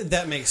right.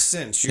 That makes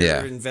sense.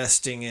 You're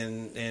investing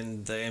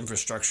in the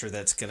infrastructure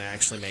that's going to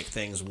actually make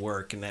things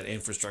work, and that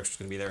infrastructure is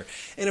going to be there.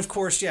 And of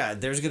course,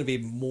 there's going to be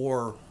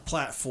more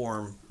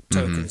platform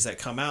tokens that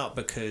come out,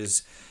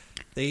 because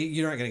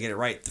you're not going to get it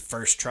right the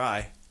first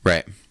try.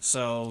 Right.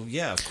 So,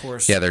 of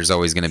course. Yeah, there's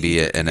always going to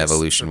be an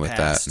evolution with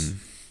that.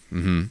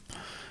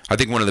 I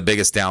think one of the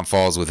biggest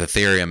downfalls with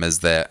Ethereum is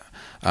that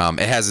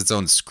it has its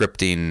own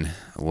scripting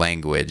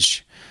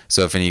language.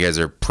 So if any of you guys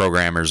are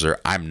programmers, or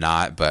I'm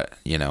not, but,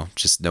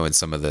 just knowing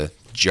some of the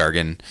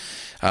jargon,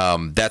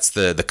 that's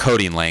the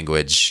coding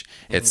language.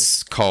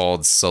 It's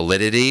called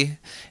Solidity,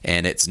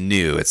 and it's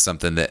new. It's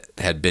something that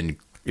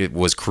it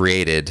was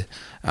created,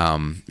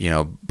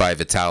 by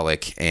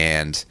Vitalik,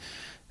 and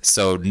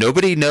so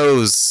nobody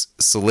knows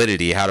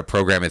Solidity, how to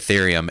program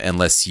Ethereum,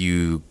 unless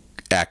you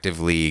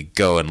actively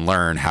go and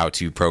learn how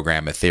to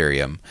program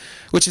Ethereum,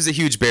 which is a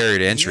huge barrier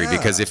to entry,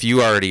 because if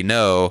you already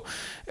know,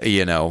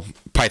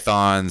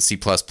 Python, C++,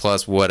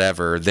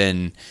 whatever,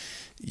 then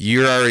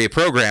you're already a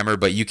programmer,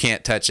 but you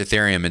can't touch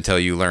Ethereum until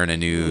you learn a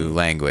new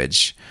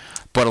language.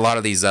 But a lot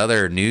of these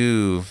other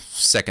new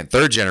second,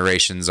 third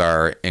generations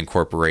are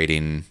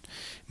incorporating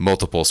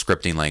multiple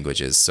scripting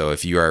languages. So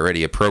if you're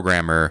already a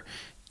programmer,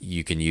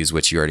 you can use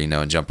what you already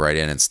know and jump right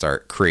in and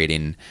start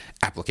creating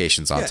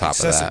applications on top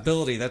of that.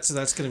 Accessibility, that's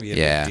going to be a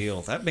big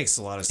deal. That makes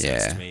a lot of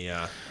sense to me,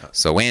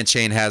 So WAN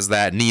chain has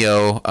that.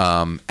 Neo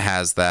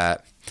has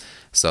that.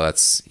 So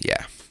that's,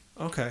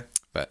 Okay.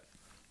 But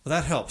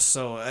that helps.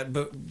 So,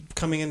 but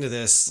coming into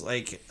this,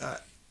 I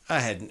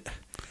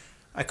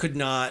could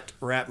not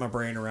wrap my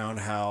brain around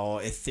how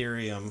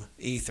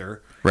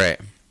Ether, right,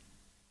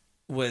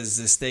 was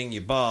this thing you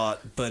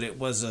bought, but it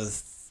wasn't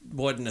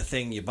a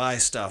thing you buy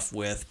stuff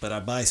with, but I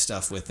buy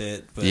stuff with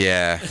it. But.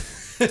 Yeah,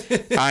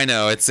 I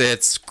know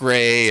it's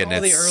gray, it's and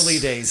all it's the early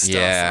days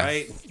stuff,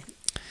 right?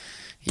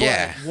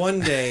 Yeah. But one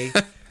day,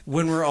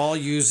 when we're all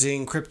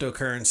using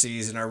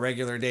cryptocurrencies in our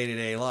regular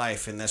day-to-day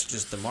life, and that's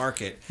just the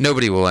market,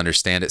 nobody will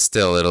understand it.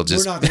 Still, it'll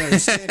just we're not going to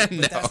understand it.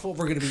 But that's what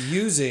we're going to be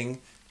using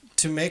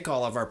to make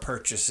all of our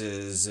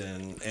purchases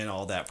and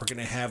all that. We're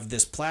going to have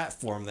this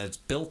platform that's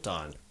built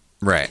on.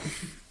 Right.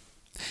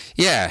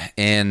 Yeah,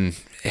 and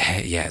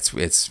yeah,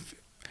 it's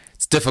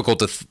difficult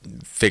to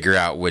figure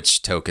out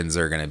which tokens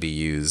are going to be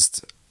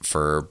used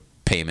for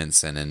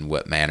payments and in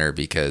what manner,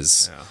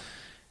 because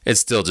it's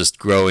still just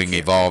growing,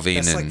 evolving.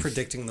 It's and like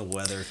predicting the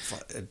weather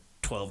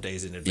 12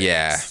 days in advance.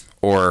 Yeah,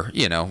 or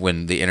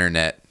when the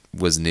internet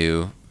was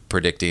new,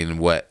 predicting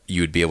what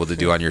you would be able to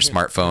do on your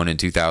smartphone in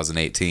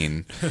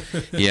 2018.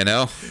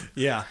 Yeah.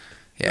 Yeah.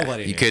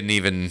 Nobody You knew.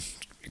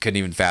 couldn't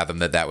even fathom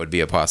that would be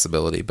a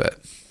possibility, but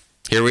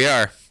here we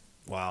are.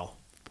 Wow.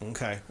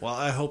 Okay. Well,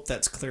 I hope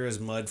that's clear as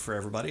mud for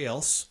everybody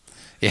else.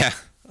 Yeah.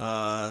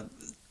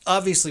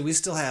 Obviously, we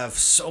still have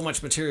so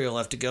much material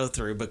left to go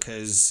through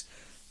because,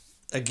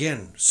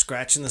 again,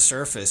 scratching the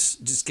surface,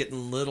 just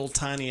getting little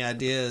tiny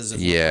ideas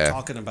of what we're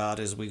talking about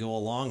as we go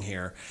along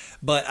here.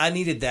 But I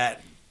needed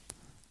that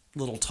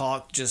little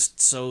talk just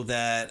so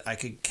that I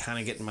could kind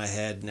of get in my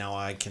head. Now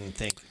I can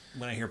think,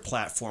 when I hear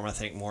platform, I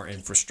think more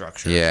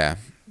infrastructure. Yeah.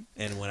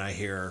 And when I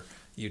hear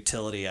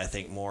utility, I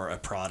think more a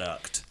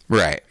product.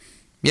 Right.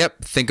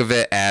 Yep. Think of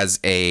it as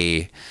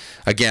it's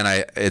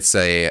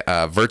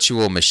a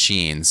virtual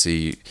machine. So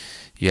you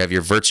have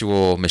your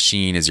virtual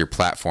machine as your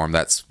platform.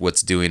 That's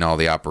what's doing all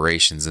the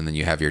operations. And then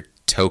you have your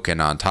token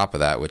on top of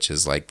that, which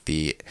is like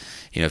if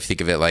you think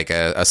of it like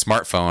a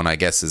smartphone, I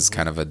guess is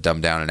kind of a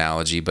dumbed down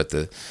analogy, but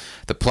the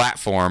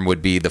platform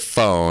would be the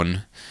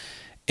phone,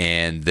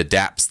 and the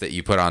dApps that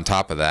you put on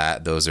top of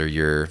that, those are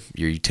your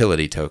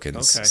utility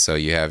tokens. Okay. So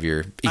you have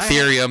your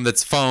Ethereum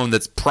that's phone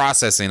that's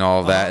processing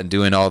all of that and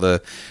doing all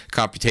the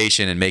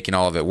computation and making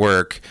all of it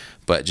work,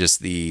 but just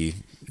the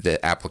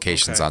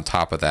applications on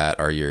top of that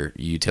are your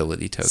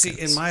utility tokens. See,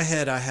 in my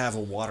head, I have a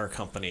water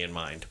company in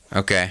mind.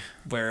 Okay.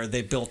 Where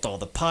they built all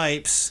the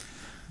pipes,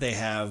 they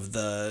have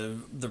the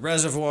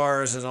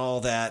reservoirs and all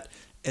that,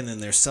 and then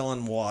they're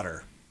selling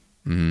water.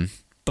 Mm-hmm.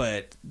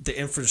 But the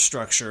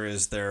infrastructure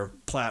is their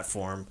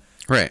platform.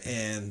 Right.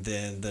 And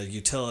then the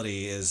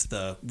utility is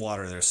the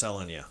water they're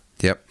selling you.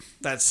 Yep.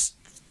 That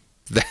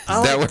that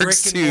like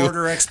works brick too. and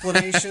mortar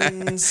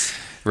explanations.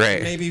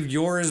 Right. Maybe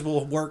yours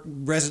will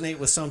resonate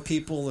with some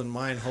people, and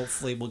mine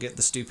hopefully will get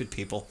the stupid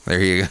people.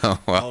 There you go.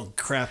 Well, Oh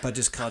crap! I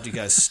just called you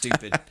guys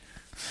stupid.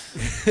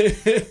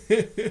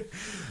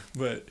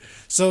 But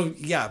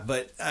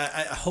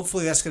I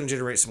hopefully that's going to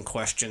generate some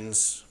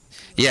questions.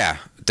 yeah,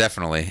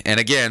 definitely. And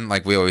again,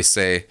 like we always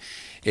say,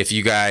 if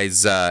you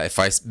guys, if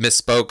I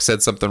misspoke,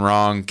 said something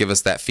wrong, give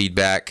us that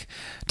feedback.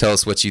 Tell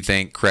us what you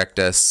think. Correct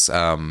us.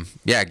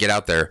 Get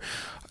out there.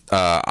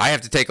 I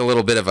have to take a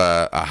little bit of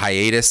a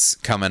hiatus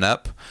coming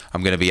up.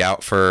 I'm going to be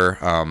out for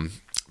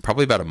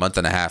probably about a month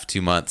and a half,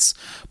 2 months.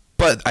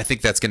 But I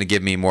think that's going to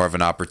give me more of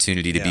an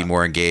opportunity to be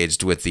more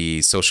engaged with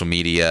the social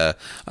media,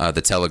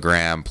 the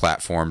Telegram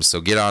platforms. So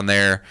get on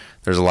there.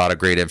 There's a lot of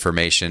great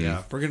information.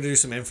 Yeah, we're going to do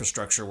some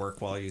infrastructure work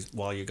while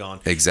you're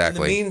gone.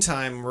 Exactly. In the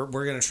meantime,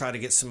 we're going to try to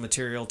get some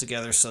material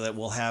together so that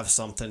we'll have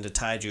something to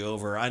tide you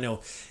over. I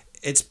know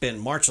it's been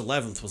March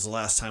 11th was the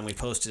last time we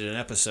posted an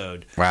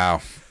episode.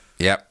 Wow.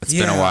 Yep, it's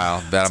been a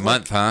while. About a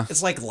month, huh?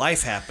 It's like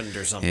life happened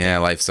or something. Yeah,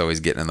 life's always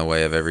getting in the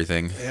way of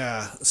everything.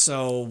 Yeah,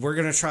 so we're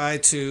gonna try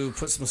to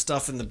put some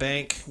stuff in the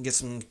bank, get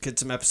some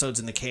episodes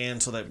in the can,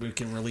 so that we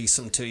can release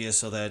them to you,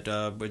 so that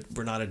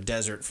we're not a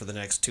desert for the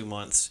next 2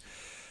 months.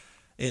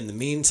 In the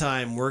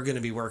meantime, we're going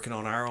to be working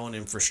on our own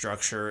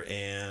infrastructure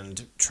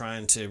and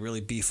trying to really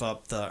beef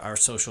up our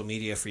social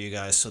media for you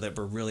guys, so that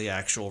we're really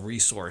actual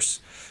resource.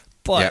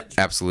 But yep,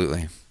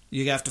 absolutely.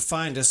 You have to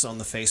find us on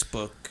the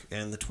Facebook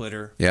and the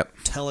Twitter. Yep.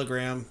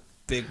 Telegram,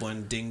 big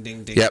one, ding,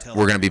 ding, ding. Yep, Telegram.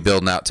 we're going to be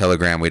building out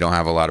Telegram. We don't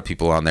have a lot of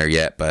people on there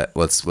yet, but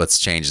let's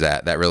change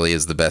that. That really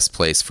is the best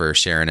place for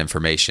sharing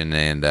information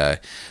and the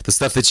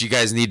stuff that you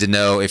guys need to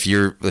know. If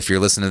you're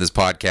listening to this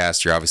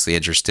podcast, you're obviously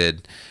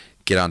interested.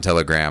 Get on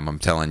Telegram. I'm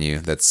telling you,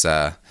 that's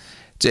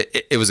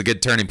it was a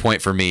good turning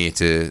point for me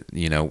to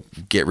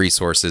get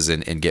resources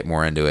and get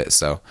more into it.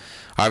 So.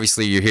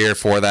 Obviously, you're here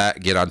for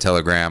that. Get on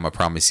Telegram. I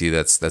promise you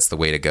that's the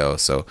way to go.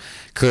 So,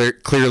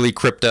 Clearly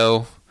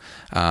Crypto.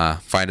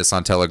 Find us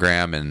on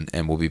Telegram,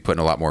 and we'll be putting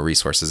a lot more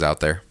resources out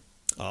there.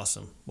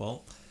 Awesome.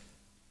 Well,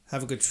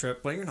 have a good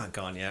trip. Well, you're not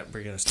gone yet.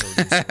 We're going to still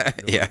do some.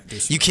 Yeah.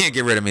 You can't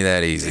get rid of me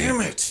that easy.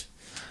 Damn it.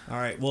 All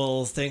right.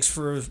 Well, thanks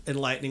for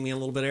enlightening me a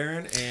little bit,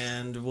 Aaron,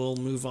 and we'll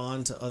move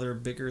on to other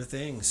bigger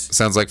things.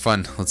 Sounds like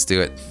fun. Let's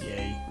do it.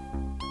 Yay.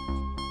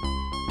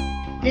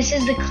 This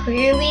is the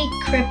Clearly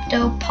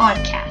Crypto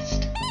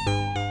Podcast.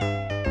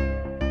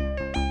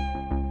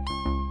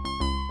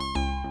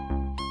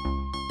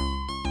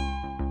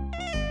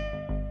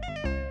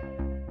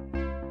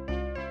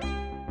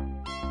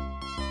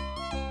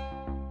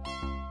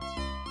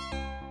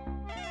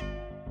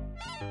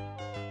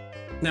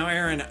 Now,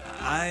 Aaron,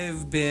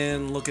 I've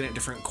been looking at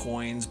different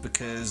coins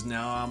because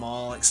now I'm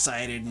all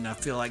excited and I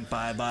feel like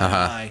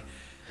buy.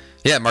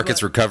 Yeah,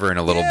 market's recovering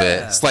a little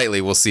bit. Slightly,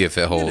 we'll see if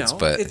it holds,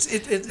 but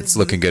it's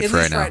looking good for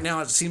right now. Right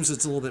now, it seems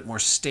it's a little bit more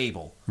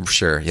stable.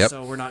 Sure, yep.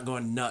 So we're not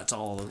going nuts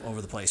all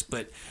over the place.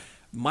 But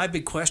my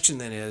big question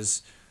then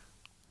is,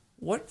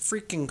 what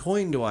freaking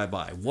coin do I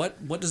buy?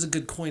 What does a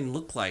good coin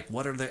look like?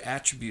 What are the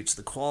attributes,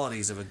 the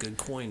qualities of a good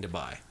coin to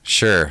buy?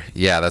 Sure.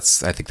 Yeah, I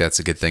think that's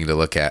a good thing to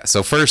look at.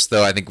 So first,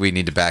 though, I think we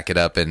need to back it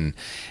up, and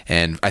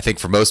I think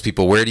for most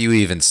people, where do you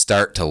even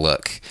start to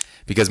look?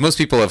 Because most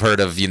people have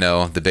heard of,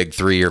 the big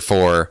 3 or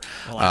 4.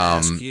 Well, I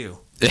ask you.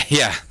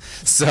 Yeah.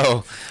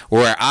 So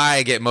where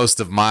I get most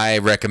of my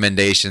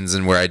recommendations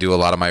and where I do a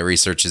lot of my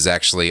research is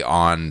actually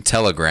on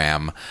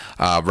Telegram.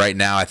 Right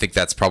now, I think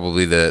that's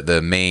probably the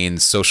main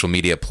social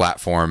media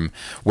platform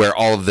where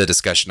all of the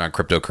discussion on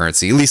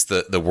cryptocurrency, at least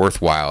the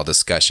worthwhile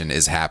discussion,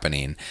 is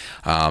happening.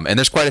 And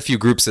there's quite a few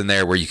groups in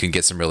there where you can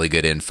get some really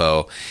good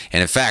info.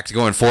 And in fact,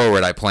 going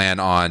forward, I plan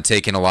on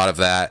taking a lot of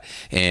that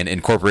and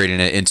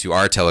incorporating it into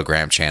our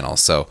Telegram channel.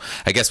 So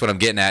I guess what I'm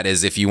getting at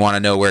is if you want to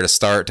know where to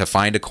start to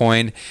find a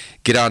coin,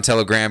 get on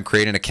Telegram,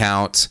 create an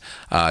account,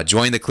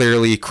 join the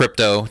Clearly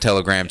Crypto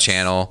Telegram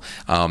channel,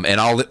 and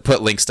I'll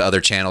put links to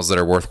other channels that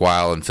are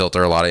worthwhile and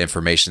filter a lot of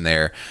information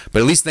there.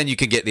 But at least then you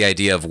can get the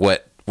idea of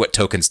what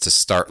tokens to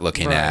start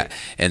looking at,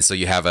 and so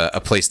you have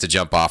a place to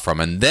jump off from,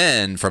 and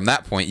then from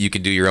that point you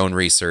can do your own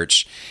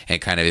research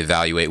and kind of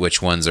evaluate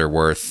which ones are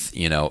worth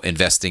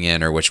investing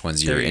in or which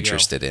ones you're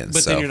interested in.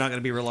 But then you're not going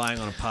to be relying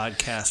on a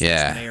podcast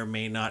that may or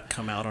may not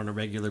come out on a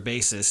regular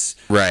basis,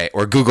 right?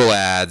 Or Google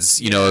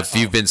ads. If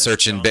you've been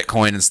searching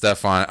Bitcoin and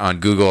stuff on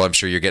Google, I'm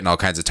sure you're getting all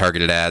kinds of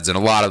targeted ads, and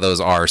a lot of those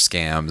are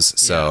scams.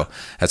 So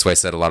that's why I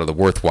said a lot of the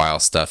worthwhile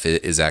stuff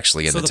is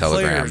actually in the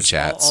Telegram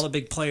chats. All the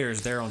big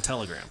players, they're on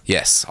Telegram.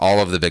 Yes, all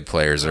of the big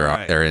players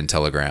are in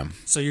Telegram.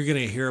 So you're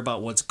going to hear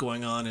about what's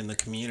going on in the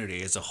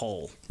community as a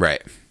whole.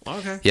 Right.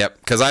 Okay. Yep,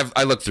 because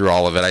I looked through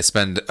all of it. I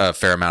spend a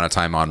fair amount of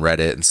time on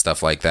Reddit and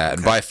stuff like that.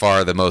 And by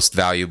far the most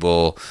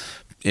valuable,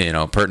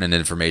 pertinent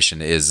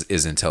information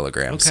is in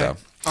Telegram. Okay. So.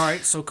 All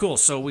right, so cool.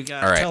 So we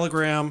got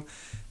Telegram,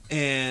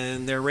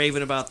 and they're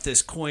raving about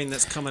this coin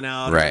that's coming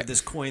out, or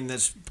this coin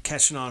that's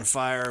catching on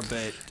fire,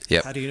 but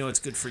how do you know it's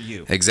good for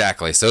you?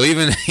 Exactly. So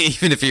even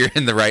if you're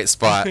in the right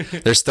spot,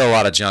 there's still a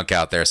lot of junk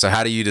out there. So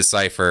how do you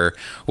decipher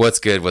what's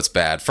good, what's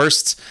bad?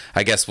 First,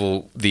 I guess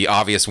the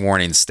obvious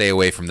warning, stay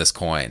away from this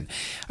coin.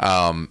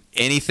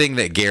 Anything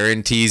that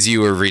guarantees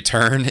you a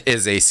return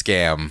is a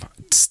scam.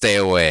 Stay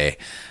away.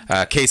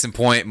 Case in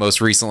point, most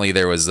recently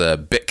there was a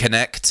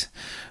BitConnect,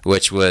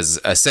 which was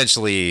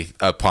essentially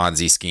a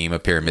Ponzi scheme, a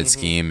pyramid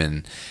scheme.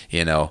 And,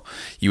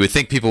 you would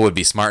think people would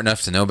be smart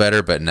enough to know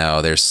better, but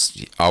no,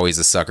 there's always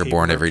a sucker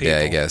born every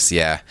day, I guess.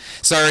 Yeah.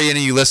 Sorry,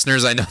 any of you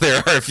listeners. I know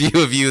there are a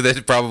few of you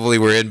that probably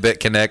were in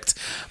BitConnect,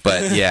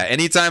 but yeah,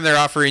 anytime they're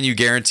offering you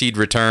guaranteed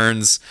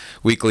returns,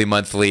 weekly,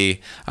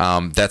 monthly,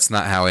 that's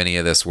not how any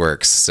of this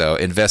works. So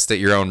invest at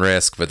your own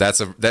risk, but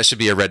that should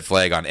be a red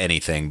flag on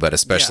anything, but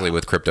especially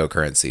with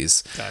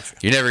cryptocurrencies. Gotcha.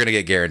 You're never going to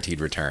get guaranteed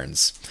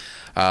returns.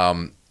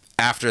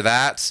 After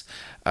that,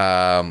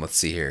 let's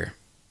see here.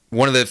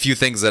 One of the few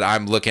things that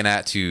I'm looking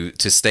at to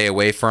stay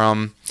away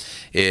from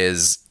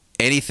is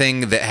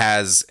anything that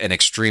has an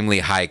extremely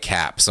high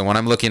cap. So when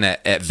I'm looking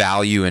at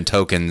value in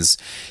tokens,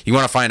 you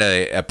want to find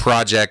a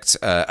project,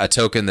 a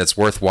token that's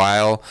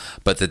worthwhile,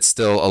 but that's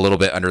still a little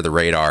bit under the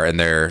radar, and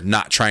they're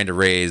not trying to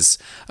raise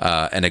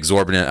an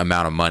exorbitant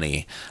amount of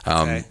money.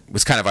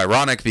 It's kind of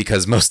ironic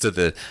because most of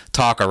the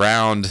talk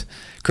around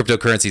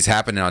cryptocurrencies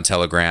happening on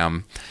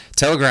Telegram.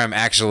 Telegram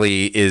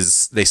actually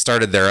they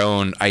started their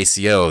own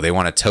ICO. They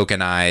want to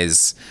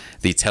tokenize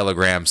the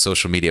Telegram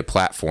social media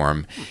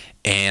platform.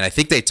 And I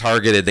think they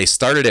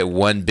started at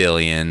 1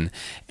 billion,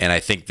 and I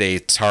think they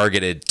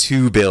targeted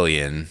 2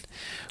 billion,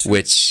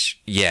 which,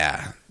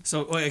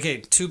 So, okay,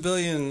 2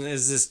 billion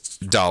is this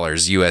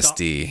dollars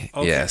USD?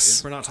 Okay,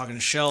 yes. We're not talking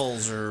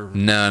shells or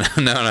no.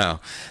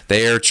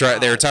 They are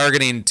they're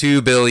targeting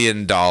 $2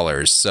 billion.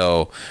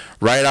 So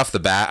right off the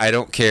bat, I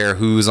don't care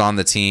who's on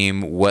the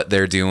team, what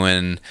they're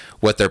doing,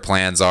 what their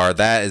plans are.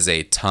 That is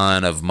a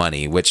ton of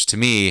money, which to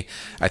me,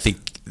 I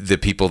think the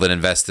people that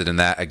invested in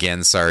that,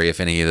 again, sorry if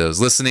any of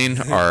those listening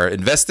are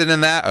invested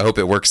in that. I hope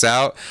it works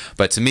out.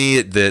 But to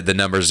me, the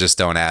numbers just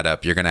don't add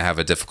up. You're going to have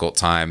a difficult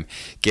time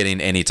getting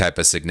any type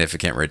of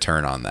significant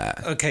return on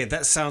that. Okay,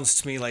 that sounds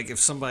to me like if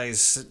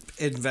somebody's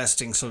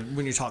investing, so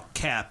when you talk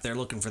cap, they're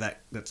looking for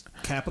that's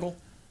capital?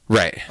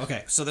 Right.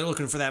 Okay, so they're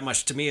looking for that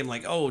much. To me, I'm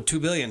like, oh, $2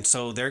 billion.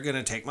 So they're going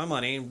to take my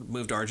money and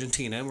move to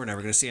Argentina, and we're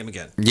never going to see them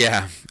again.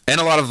 Yeah,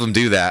 and a lot of them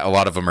do that. A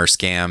lot of them are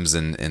scams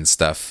and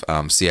stuff.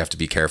 So you have to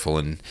be careful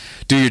and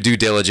do your due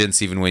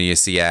diligence, even when you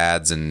see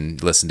ads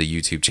and listen to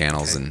YouTube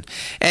channels and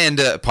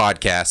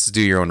podcasts.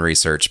 Do your own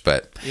research.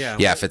 But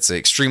if it's an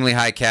extremely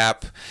high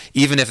cap,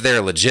 even if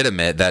they're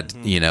legitimate, that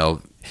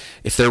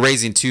if they're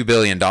raising $2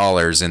 billion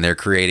and they're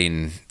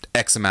creating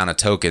X amount of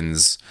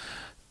tokens.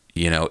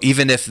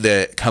 Even if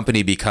the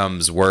company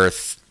becomes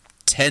worth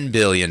 $10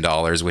 billion,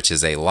 which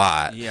is a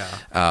lot,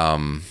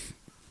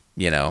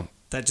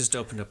 That just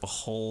opened up a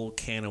whole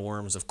can of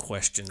worms of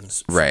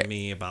questions for Right.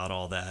 me about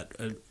all that,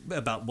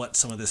 about what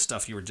some of this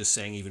stuff you were just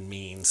saying even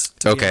means,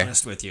 to be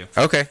honest with you.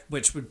 Okay.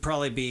 Which would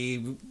probably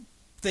be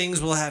things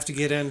we'll have to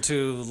get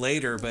into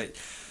later. But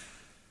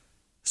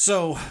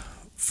so,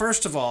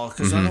 first of all,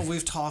 because I know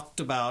we've talked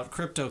about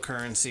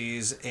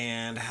cryptocurrencies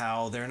and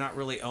how they're not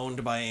really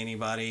owned by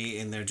anybody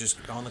and they're just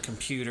on the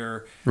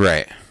computer.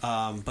 Right.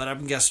 But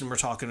I'm guessing we're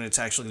talking it's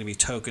actually going to be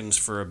tokens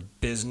for a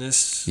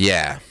business.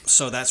 Yeah.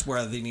 So that's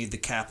where they need the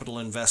capital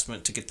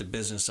investment to get the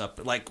business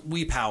up. Like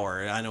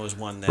WePower, I know is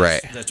one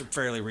Right. that's a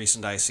fairly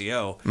recent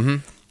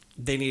ICO.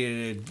 They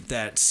needed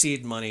that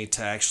seed money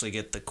to actually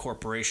get the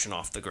corporation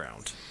off the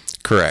ground.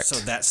 Correct. So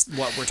that's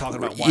what we're talking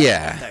about. Why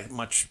Yeah. that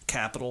much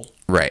capital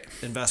Right.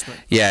 investment?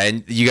 Yeah,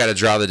 and you got to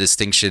draw the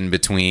distinction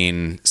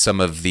between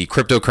some of the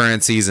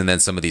cryptocurrencies and then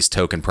some of these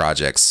token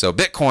projects. So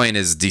Bitcoin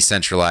is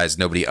decentralized.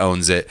 Nobody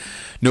owns it.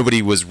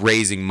 Nobody was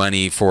raising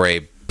money for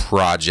a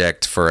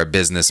project for a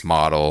business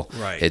model.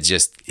 Right. It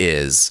just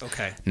is.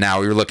 Okay. Now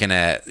we're looking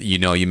at, you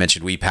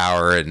mentioned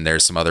WePower and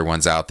there's some other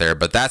ones out there,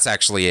 but that's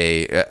actually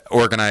a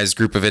organized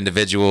group of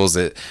individuals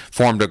that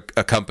formed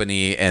a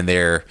company and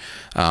they're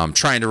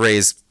trying to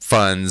raise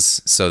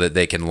funds so that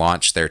they can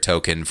launch their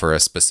token for a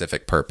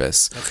specific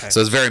purpose. Okay. So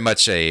it's very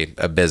much a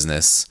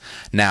business.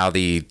 Now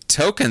the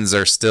tokens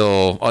are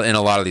still, in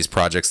a lot of these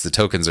projects, the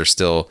tokens are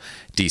still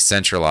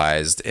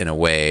decentralized in a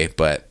way,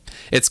 but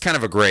it's kind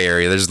of a gray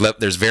area.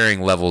 There's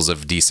varying levels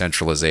of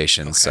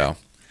decentralization. Okay. So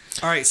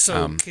All right,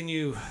 so can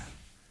you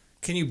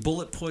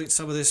bullet point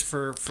some of this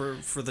for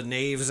the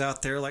knaves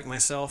out there like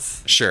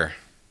myself? sure.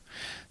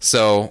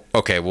 So,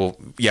 okay, we'll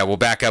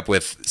back up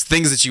with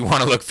things that you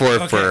want to look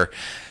for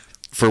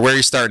for where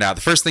you're starting out.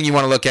 The first thing you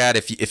want to look at,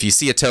 if you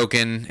see a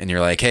token and you're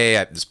like,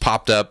 hey, this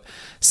popped up,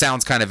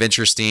 sounds kind of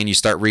interesting, you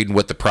start reading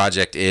what the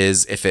project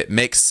is. If it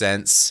makes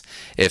sense,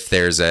 if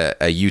there's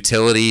a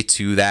utility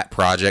to that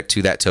project,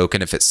 to that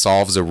token, if it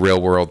solves a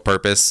real world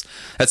purpose,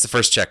 that's the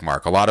first check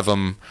mark. A lot of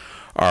them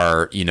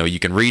are, you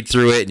can read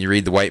through it and you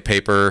read the white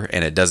paper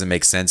and it doesn't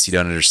make sense, you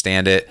don't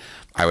understand it,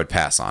 I would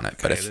pass on it.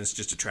 Okay, but if then it's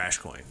just a trash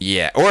coin.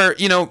 yeah, or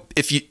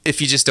if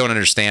you just don't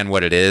understand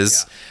what it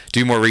is,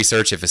 do more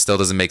research. If it still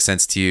doesn't make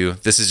sense to you,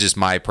 this is just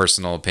my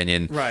personal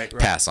opinion. Right.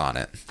 Pass on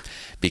it,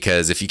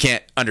 because if you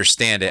can't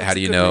understand it, how do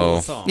you a good rule know?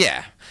 of thumb.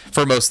 Yeah,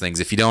 for most things,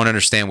 if you don't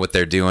understand what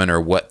they're doing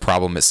or what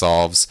problem it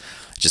solves,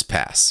 just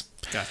pass.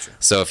 Gotcha.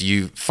 So if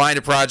you find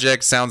a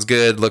project, sounds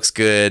good, looks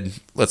good,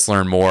 let's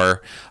learn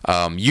more.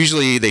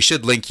 Usually they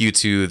should link you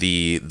to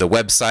the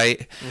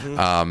website,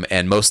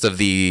 and most of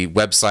the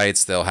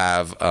websites, they'll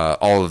have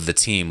all of the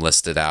team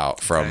listed out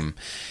from,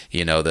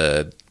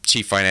 the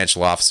chief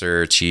financial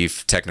officer,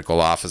 chief technical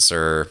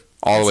officer,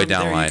 all the way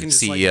down the line, You can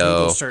just, CEO.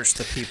 Google search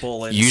the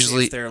people and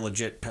Usually- see if they're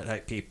legit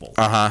type people.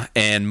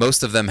 And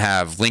most of them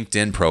have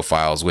LinkedIn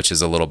profiles, which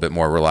is a little bit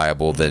more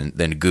reliable than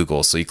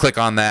Google. So you click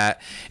on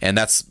that, and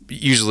that's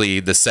usually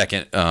the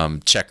second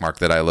check mark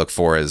that I look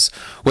for is,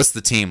 what's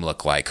the team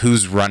look like?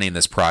 Who's running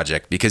this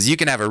project? Because you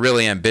can have a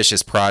really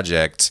ambitious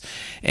project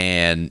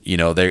and,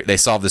 they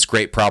solve this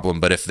great problem,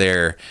 but if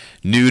they're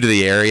new to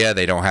the area,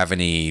 they don't have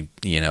any,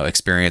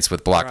 experience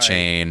with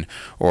blockchain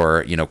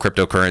or,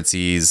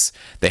 cryptocurrencies,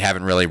 they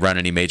haven't really run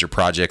any major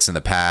projects in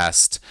the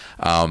past,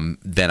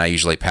 then I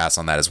usually pass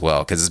on that as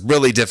well, because it's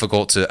really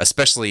difficult to,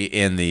 especially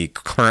in the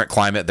current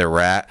climate that we're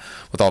at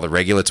with all the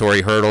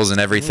regulatory hurdles and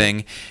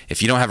everything,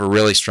 if you don't have a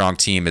really strong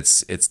team,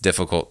 it's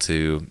difficult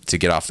to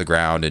get off the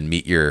ground and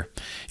meet your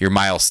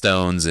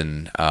milestones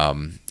and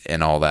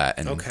all that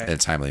in a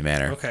timely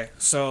manner. Okay,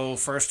 so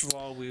first of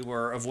all, we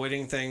were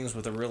avoiding things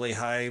with a really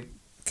high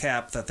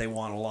cap that they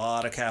want a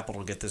lot of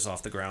capital to get this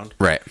off the ground.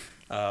 Right.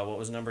 What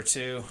was number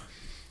 2?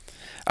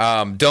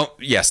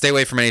 Stay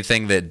away from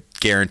anything that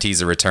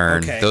guarantees a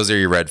return. Okay. Those are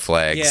your red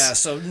flags. Yeah,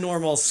 so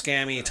normal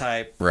scammy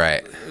type.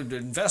 Right.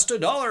 Invest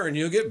 $1 and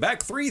you'll get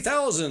back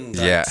 3,000.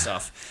 Yeah.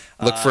 Stuff.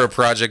 Look for a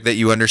project that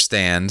you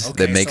understand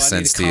that makes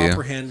sense to you.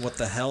 comprehend what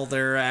the hell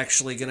they're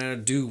actually going to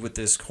do with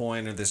this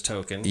coin or this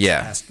token.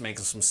 Yeah. It has to make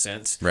some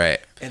sense. Right.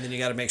 And then you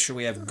got to make sure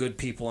we have good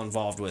people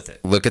involved with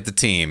it. Look at the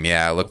team.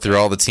 Yeah, look through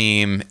all the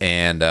team.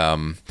 And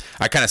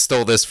I kind of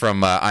stole this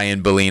from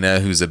Ian Bellina,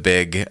 who's a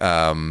big...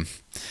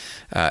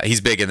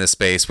 he's big in this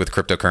space with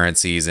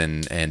cryptocurrencies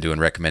and doing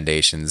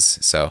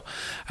recommendations. So,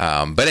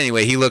 but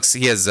anyway, he looks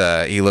through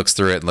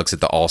it and looks at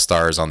the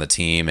all-stars on the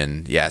team.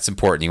 And yeah, it's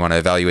important. You want to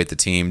evaluate the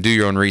team, do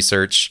your own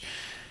research.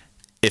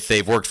 If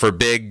they've worked for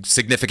big,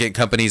 significant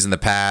companies in the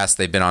past,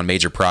 they've been on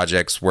major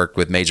projects, worked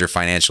with major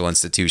financial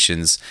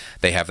institutions,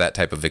 they have that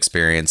type of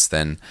experience,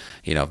 then,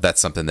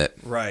 that's something that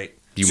right.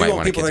 you so might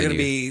want to people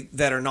continue.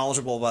 that are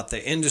knowledgeable about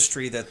the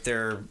industry that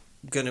they're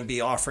going to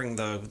be offering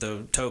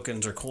the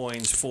tokens or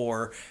coins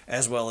for,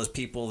 as well as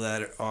people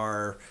that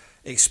are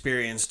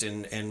experienced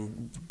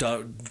and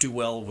do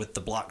well with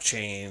the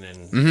blockchain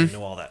and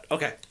know all that.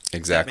 Okay.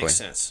 Exactly. That makes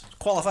sense.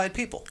 Qualified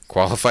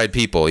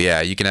people.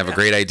 Yeah. You can have a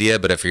great idea,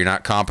 but if you're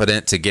not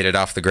competent to get it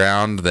off the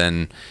ground,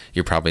 then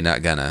you're probably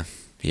not gonna,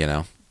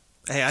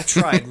 Hey, I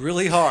tried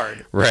really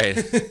hard. Right.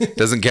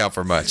 Doesn't count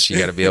for much. You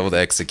got to be able to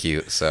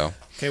execute. So.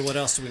 Okay, what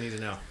else do we need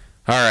to know?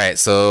 All right,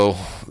 so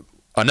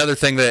another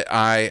thing that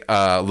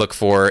I look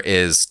for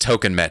is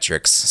token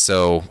metrics.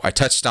 So I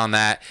touched on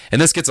that,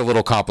 and this gets a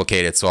little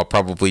complicated, so I'll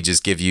probably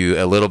just give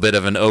you a little bit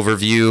of an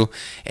overview.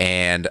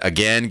 And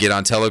again, get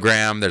on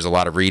Telegram. There's a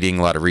lot of reading,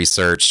 a lot of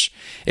research.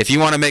 If you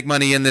want to make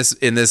money in this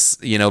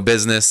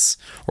business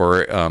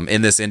or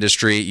in this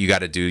industry, you got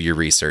to do your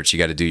research. You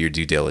got to do your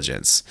due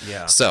diligence.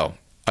 Yeah. So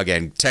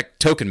again,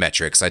 token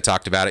metrics. I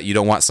talked about it. You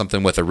don't want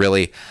something with a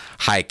really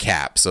high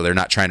cap, so they're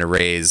not trying to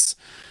raise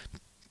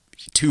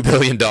 $2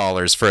 billion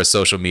for a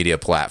social media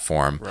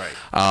platform. Right.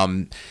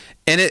 And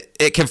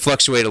it can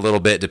fluctuate a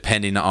little bit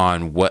depending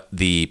on what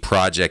the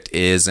project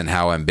is and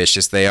how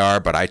ambitious they are.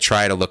 But I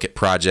try to look at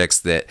projects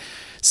that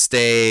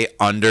stay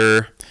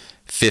under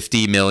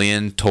 50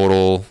 million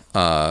total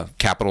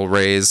capital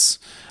raise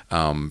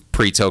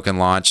pre-token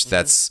launch.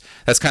 That's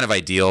kind of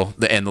ideal.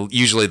 And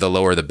usually the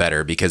lower the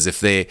better, because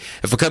if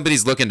a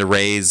company's looking to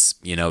raise,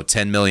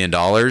 $10 million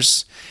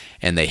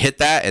and they hit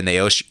that and they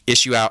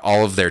issue out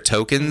all of their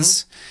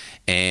tokens,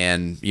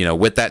 and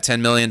with that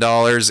 $10 million,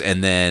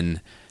 and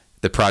then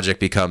the project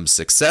becomes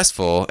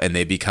successful and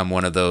they become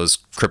one of those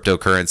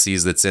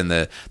cryptocurrencies that's in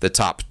the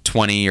top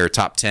 20 or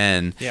top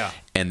 10,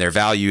 and they're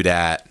valued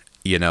at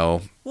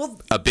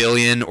 $1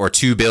 billion or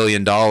 $2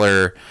 billion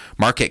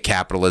market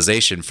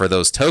capitalization for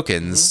those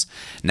tokens.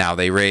 Now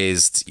they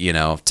raised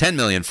 10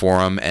 million for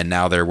them, and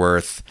now they're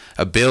worth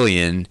 $1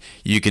 billion.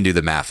 You can do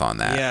the math on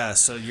that. Yeah,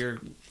 so your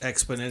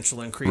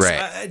exponential increase.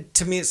 Right.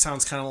 To me, it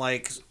sounds kind of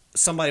like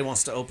somebody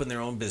wants to open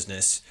their own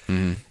business,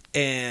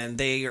 and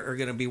they are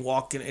going to be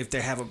walking, if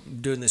they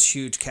doing this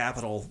huge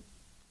capital,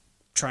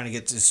 trying to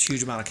get this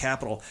huge amount of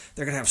capital,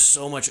 they're going to have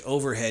so much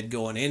overhead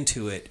going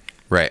into it,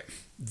 right,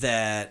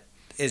 that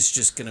it's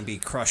just going to be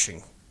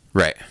crushing.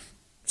 Right.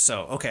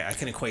 So, okay, I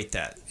can equate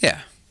that.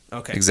 Yeah.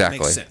 Okay. Exactly.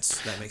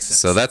 That makes sense.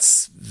 So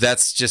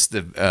that's just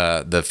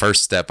the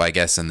first step, I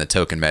guess, in the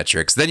token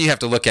metrics. Then you have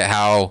to look at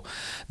how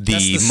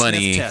the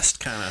money sniff test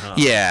kind of, huh?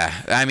 Yeah,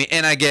 I mean,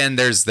 and again,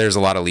 there's a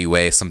lot of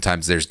leeway.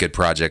 Sometimes there's good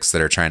projects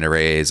that are trying to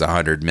raise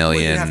 $100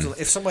 million. Well,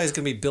 if somebody's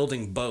going to be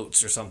building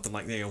boats or something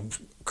like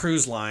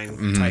cruise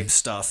line type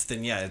stuff,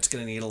 then yeah, it's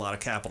going to need a lot of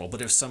capital.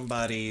 But if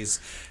somebody's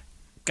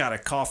got a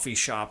coffee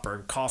shop or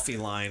coffee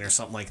line or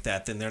something like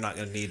that, then they're not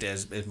going to need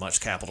as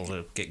much capital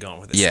to get going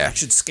with it. Yeah. So it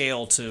should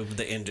scale to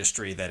the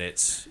industry that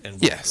it's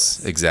involved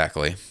with.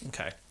 Exactly.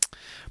 Okay.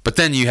 But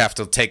then you have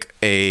to take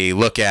a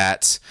look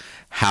at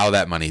how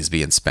that money is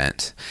being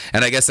spent.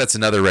 And I guess that's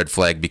another red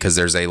flag, because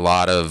there's a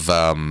lot of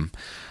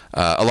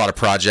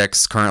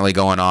projects currently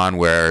going on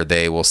where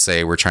they will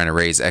say we're trying to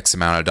raise X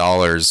amount of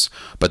dollars,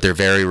 but they're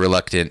very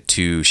reluctant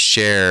to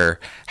share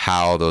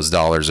how those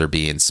dollars are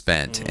being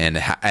spent and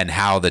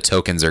how the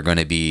tokens are going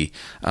to be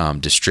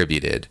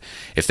distributed.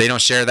 If they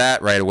don't share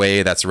that right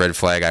away, that's a red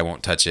flag. I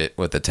won't touch it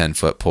with a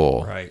 10-foot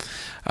pole. Right.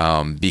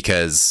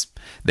 Because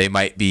they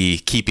might be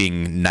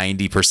keeping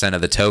 90%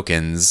 of the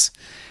tokens,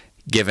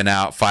 giving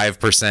out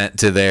 5%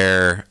 to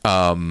their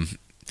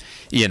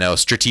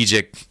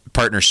strategic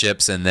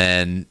partnerships, and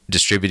then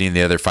distributing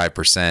the other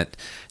 5%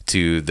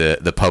 to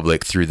the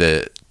public through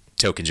the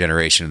token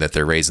generation that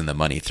they're raising the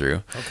money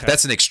through. Okay.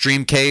 That's an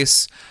extreme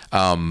case,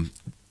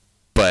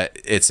 but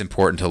it's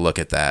important to look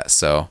at that.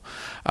 So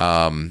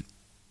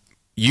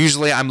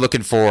usually I'm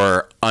looking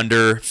for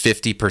under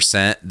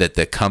 50% that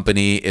the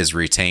company is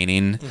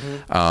retaining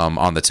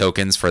on the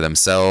tokens for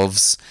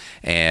themselves.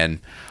 And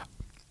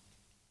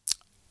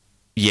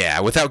yeah,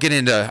 without getting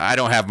into, I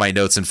don't have my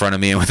notes in front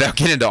of me, and without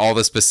getting into all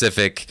the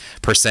specific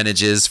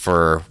percentages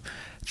for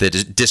the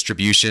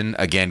distribution,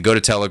 again, go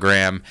to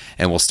Telegram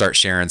and we'll start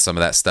sharing some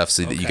of that stuff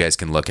so that you guys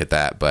can look at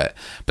that. But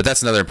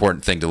that's another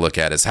important thing to look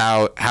at, is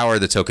how are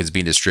the tokens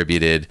being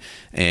distributed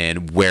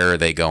and where are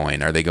they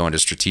going? Are they going to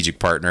strategic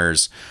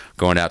partners,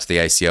 going out to the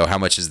ICO? How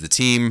much is the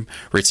team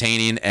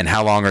retaining, and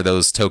how long are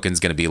those tokens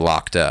going to be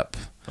locked up?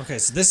 Okay,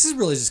 so this is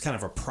really just kind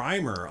of a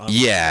primer.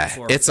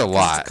 It's a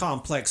lot. It's a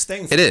complex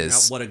thing. It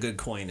is. Out what a good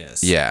coin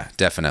is. Yeah,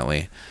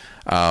 definitely.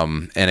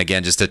 And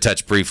again, just to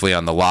touch briefly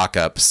on the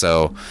lockup.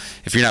 So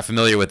if you're not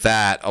familiar with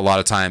that, a lot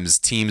of times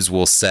teams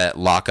will set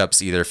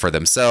lockups either for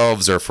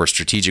themselves or for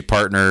strategic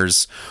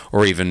partners,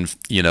 or even,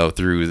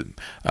 through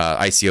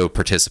ICO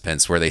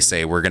participants, where they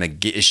say, we're going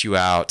to issue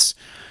out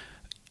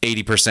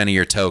 80% of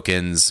your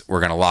tokens. We're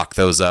going to lock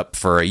those up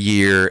for a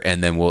year,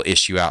 and then we'll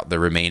issue out the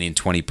remaining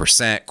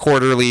 20%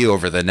 quarterly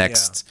over the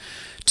next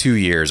 2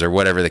 years, or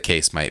whatever the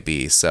case might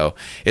be. So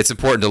it's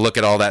important to look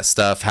at all that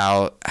stuff,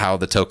 how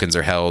the tokens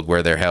are held,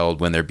 where they're held,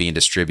 when they're being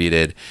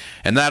distributed.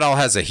 And that all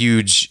has a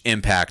huge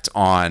impact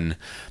on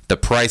the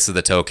price of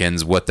the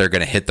tokens, what they're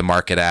going to hit the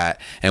market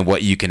at, and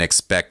what you can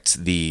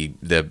expect the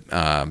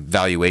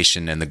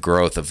valuation and the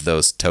growth of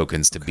those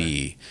tokens to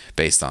be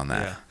based on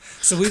that. Yeah.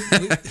 So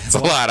it's a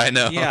lot, I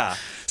know. Yeah.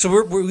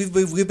 So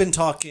we've been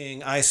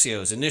talking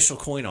ICOs, initial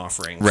coin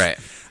offerings, right?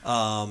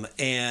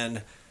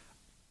 And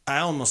I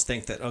almost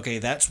think that, okay,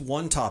 that's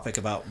one topic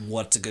about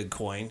what's a good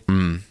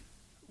coin.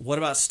 What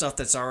about stuff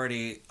that's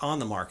already on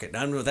the market?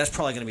 Now, I know that's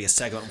probably going to be a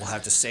segment we'll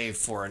have to save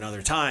for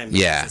another time.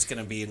 Yeah. It's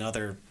going to be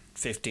another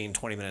 15,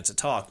 20 minutes of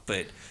talk,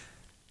 but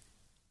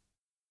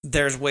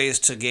there's ways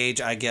to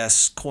gauge, I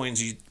guess,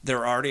 coins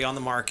they're already on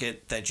the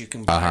market that you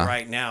can buy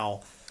right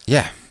now.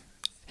 Yeah.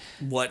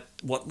 What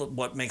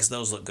makes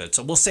those look good?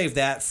 So we'll save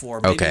that for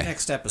maybe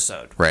next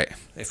episode. Right.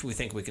 If we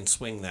think we can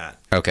swing that.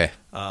 Okay.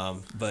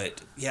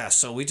 But yeah,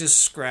 so we just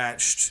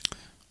scratched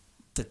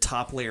the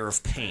top layer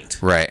of paint.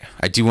 Right.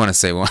 I do want to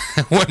say one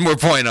more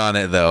point on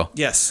it, though.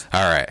 Yes.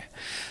 All right.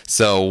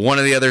 So one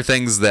of the other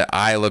things that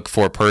I look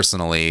for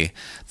personally,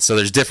 so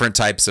there's different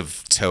types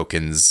of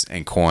tokens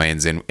and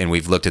coins, and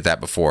we've looked at that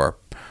before.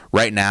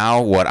 Right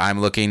now, what I'm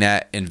looking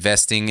at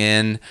investing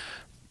in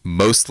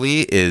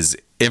mostly is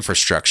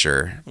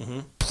infrastructure,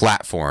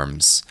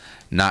 platforms,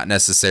 not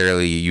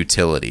necessarily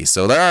utility.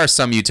 So there are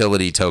some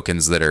utility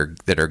tokens that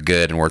are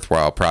good and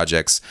worthwhile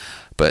projects,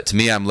 but to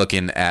me, I'm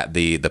looking at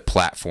the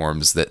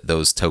platforms that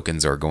those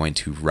tokens are going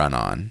to run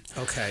on.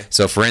 Okay.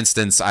 So for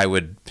instance, I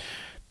would,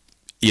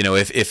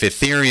 if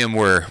Ethereum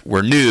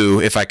were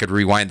new, if I could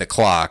rewind the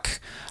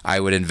clock, I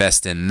would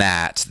invest in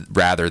that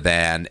rather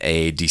than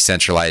a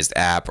decentralized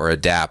app or a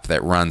dApp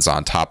that runs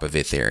on top of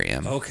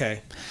Ethereum.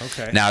 Okay.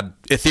 Now,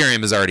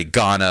 Ethereum has already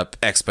gone up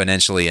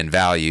exponentially in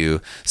value,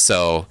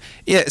 so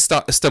yeah, it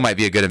still might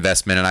be a good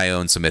investment, and I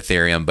own some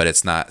Ethereum, but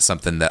it's not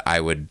something that I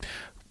would,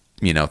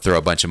 throw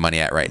a bunch of money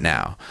at right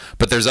now.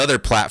 But there's other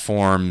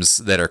platforms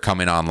that are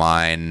coming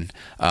online,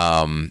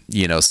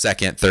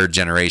 second, third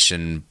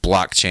generation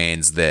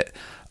blockchains that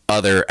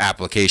other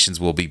applications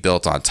will be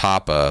built on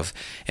top of.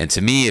 And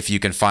to me, if you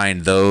can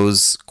find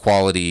those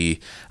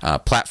quality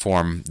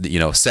platform,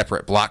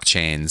 separate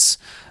blockchains,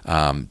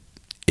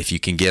 if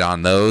you can get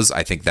on those,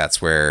 I think that's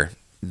where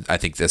you're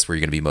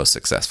going to be most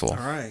successful.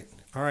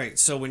 All right.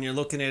 So when you're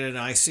looking at an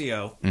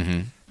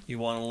ICO, you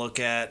want to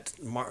look at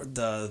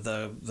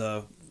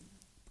the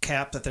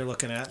cap that they're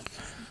looking at,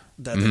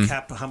 the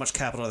cap, how much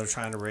capital they're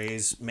trying to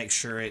raise. Make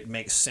sure it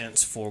makes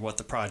sense for what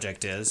the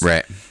project is.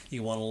 Right.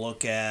 You want to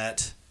look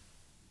at.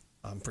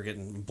 I'm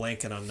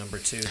blanking on number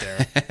 2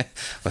 there.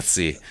 Let's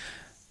see.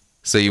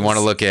 So you want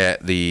to look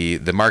at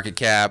the market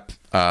cap.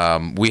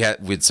 We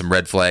had some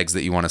red flags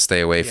that you want to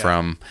stay away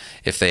from.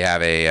 If they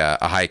have a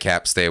high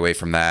cap, stay away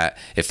from that.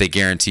 If they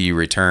guarantee you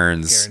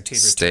returns,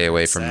 stay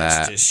away from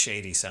that. That's just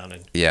shady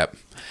sounding. Yep.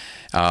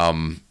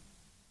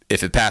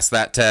 If it passed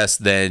that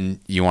test, then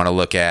you want to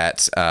look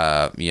at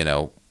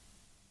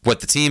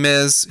what the team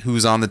is,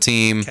 who's on the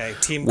team,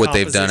 team what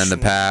they've done in the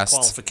past,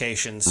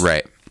 qualifications.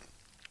 Right.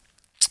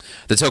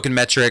 The token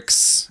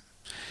metrics,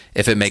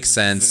 if it makes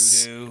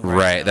sense. Voodoo,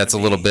 right. That's a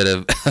little bit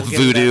of we'll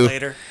voodoo.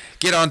 Later.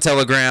 Get on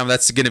Telegram.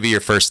 That's going to be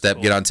your first step.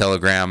 Cool. Get on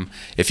Telegram.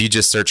 If you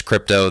just search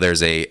crypto,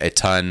 there's a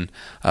ton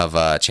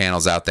of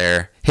channels out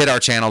there. Hit our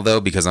channel,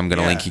 though, because I'm going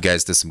to link you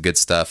guys to some good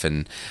stuff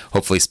and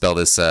hopefully spell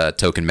this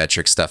token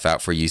metric stuff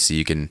out for you so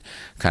you can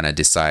kind of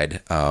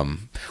decide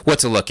what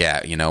to look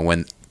at,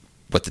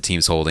 what the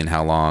team's holding,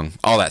 how long,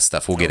 all that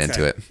stuff. We'll get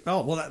into it.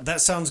 Oh, well,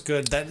 that sounds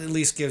good. That at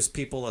least gives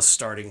people a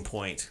starting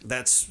point.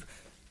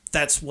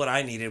 That's what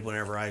I needed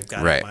whenever I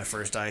got my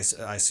first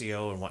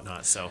ICO and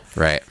whatnot. So,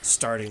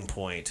 starting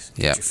point.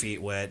 Get your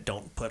feet wet.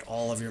 Don't put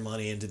all of your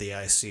money into the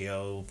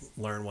ICO.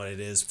 Learn what it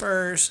is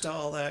first.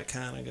 All that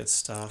kind of good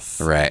stuff.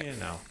 Right.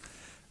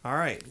 All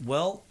right.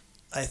 Well,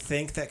 I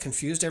think that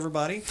confused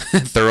everybody.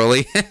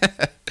 Thoroughly.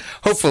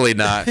 Hopefully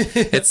not.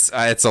 It's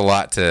a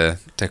lot to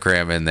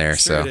cram in there.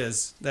 Sure, it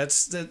is.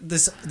 This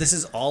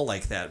is all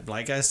like that.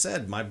 Like I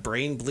said, my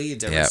brain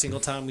bleeds every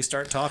single time we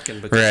start talking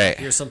because I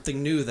hear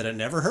something new that I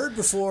never heard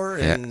before,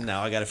 and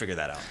now I got to figure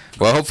that out.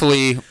 Well,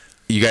 hopefully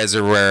you guys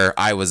are where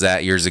I was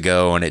at years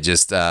ago, and it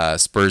just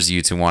spurs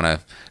you to want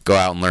to go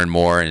out and learn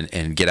more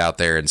and get out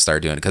there and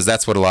start doing it, because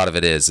that's what a lot of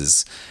it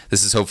is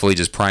this is hopefully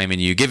just priming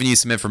you, giving you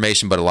some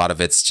information, but a lot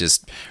of it's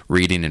just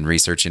reading and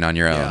researching on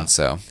your own.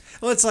 So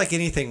well, it's like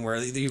anything where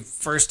the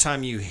first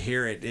time you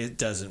hear it, it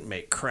doesn't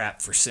make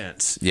crap for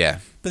sense. Yeah.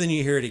 But then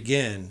you hear it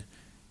again,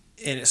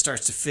 and it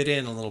starts to fit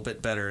in a little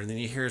bit better, and then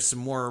you hear some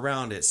more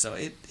around it. So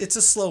it's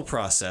a slow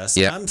process.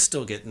 Yep. I'm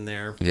still getting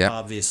there,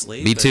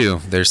 obviously. Me too.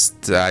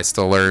 I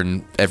still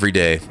learn every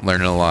day,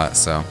 learning a lot.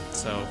 So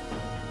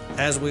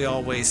as we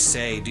always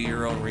say, do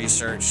your own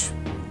research,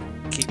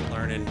 keep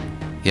learning.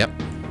 Yep.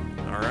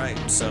 All right,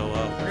 so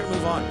we're going to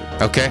move on.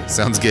 Okay,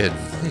 sounds good.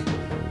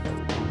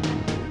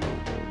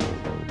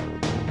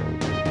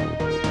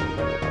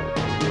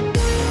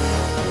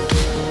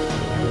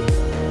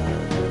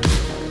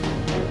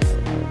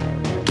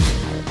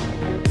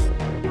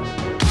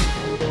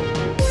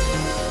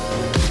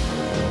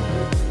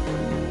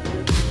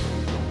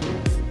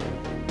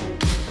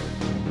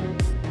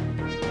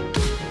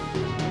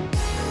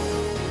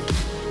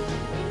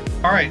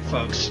 All right,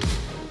 folks.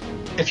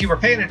 If you were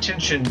paying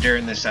attention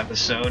during this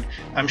episode,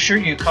 I'm sure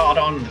you caught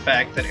on to the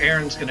fact that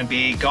Aaron's going to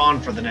be gone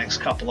for the next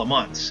couple of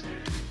months.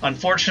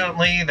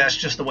 Unfortunately, that's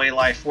just the way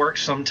life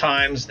works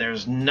sometimes.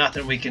 There's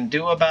nothing we can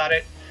do about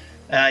it.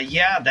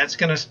 That's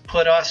going to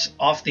put us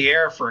off the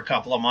air for a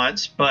couple of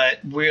months,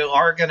 but we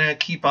are going to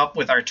keep up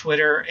with our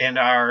Twitter and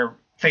our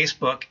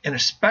Facebook, and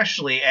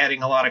especially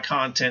adding a lot of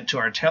content to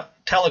our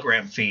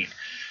Telegram feed.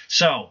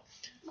 So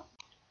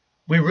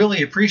We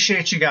really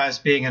appreciate you guys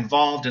being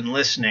involved and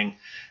listening,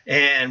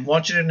 and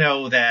want you to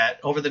know that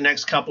over the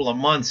next couple of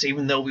months,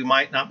 even though we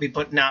might not be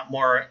putting out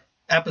more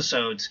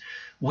episodes,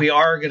 we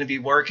are going to be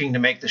working to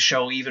make the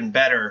show even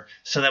better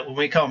so that when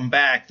we come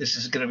back, this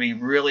is going to be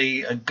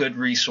really a good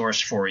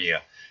resource for you.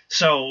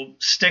 So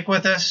stick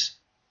with us.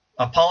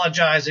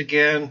 Apologize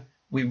again.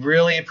 We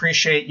really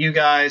appreciate you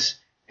guys,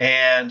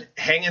 and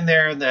hang in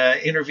there in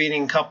the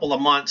intervening couple of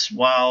months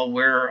while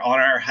we're on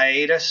our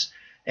hiatus.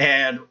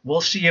 And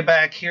we'll see you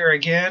back here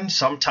again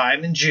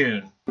sometime in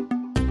June.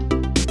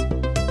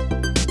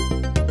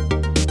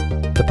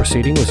 The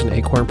proceeding was an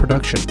Acorn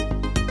production.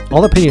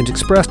 All opinions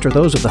expressed are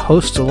those of the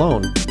hosts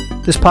alone.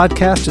 This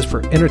podcast is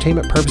for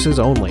entertainment purposes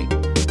only.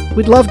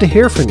 We'd love to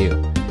hear from you.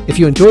 If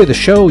you enjoy the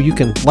show, you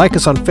can like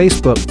us on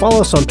Facebook,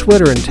 follow us on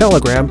Twitter and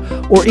Telegram,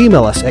 or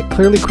email us at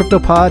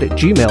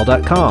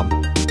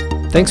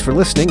clearlycryptopod@gmail.com. Thanks for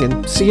listening,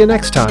 and see you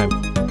next time.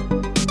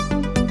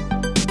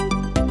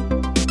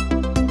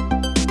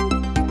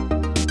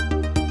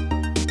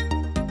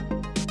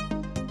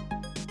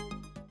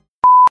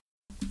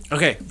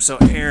 Okay, so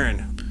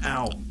Aaron,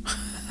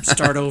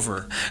 start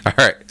over. All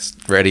right,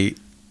 ready?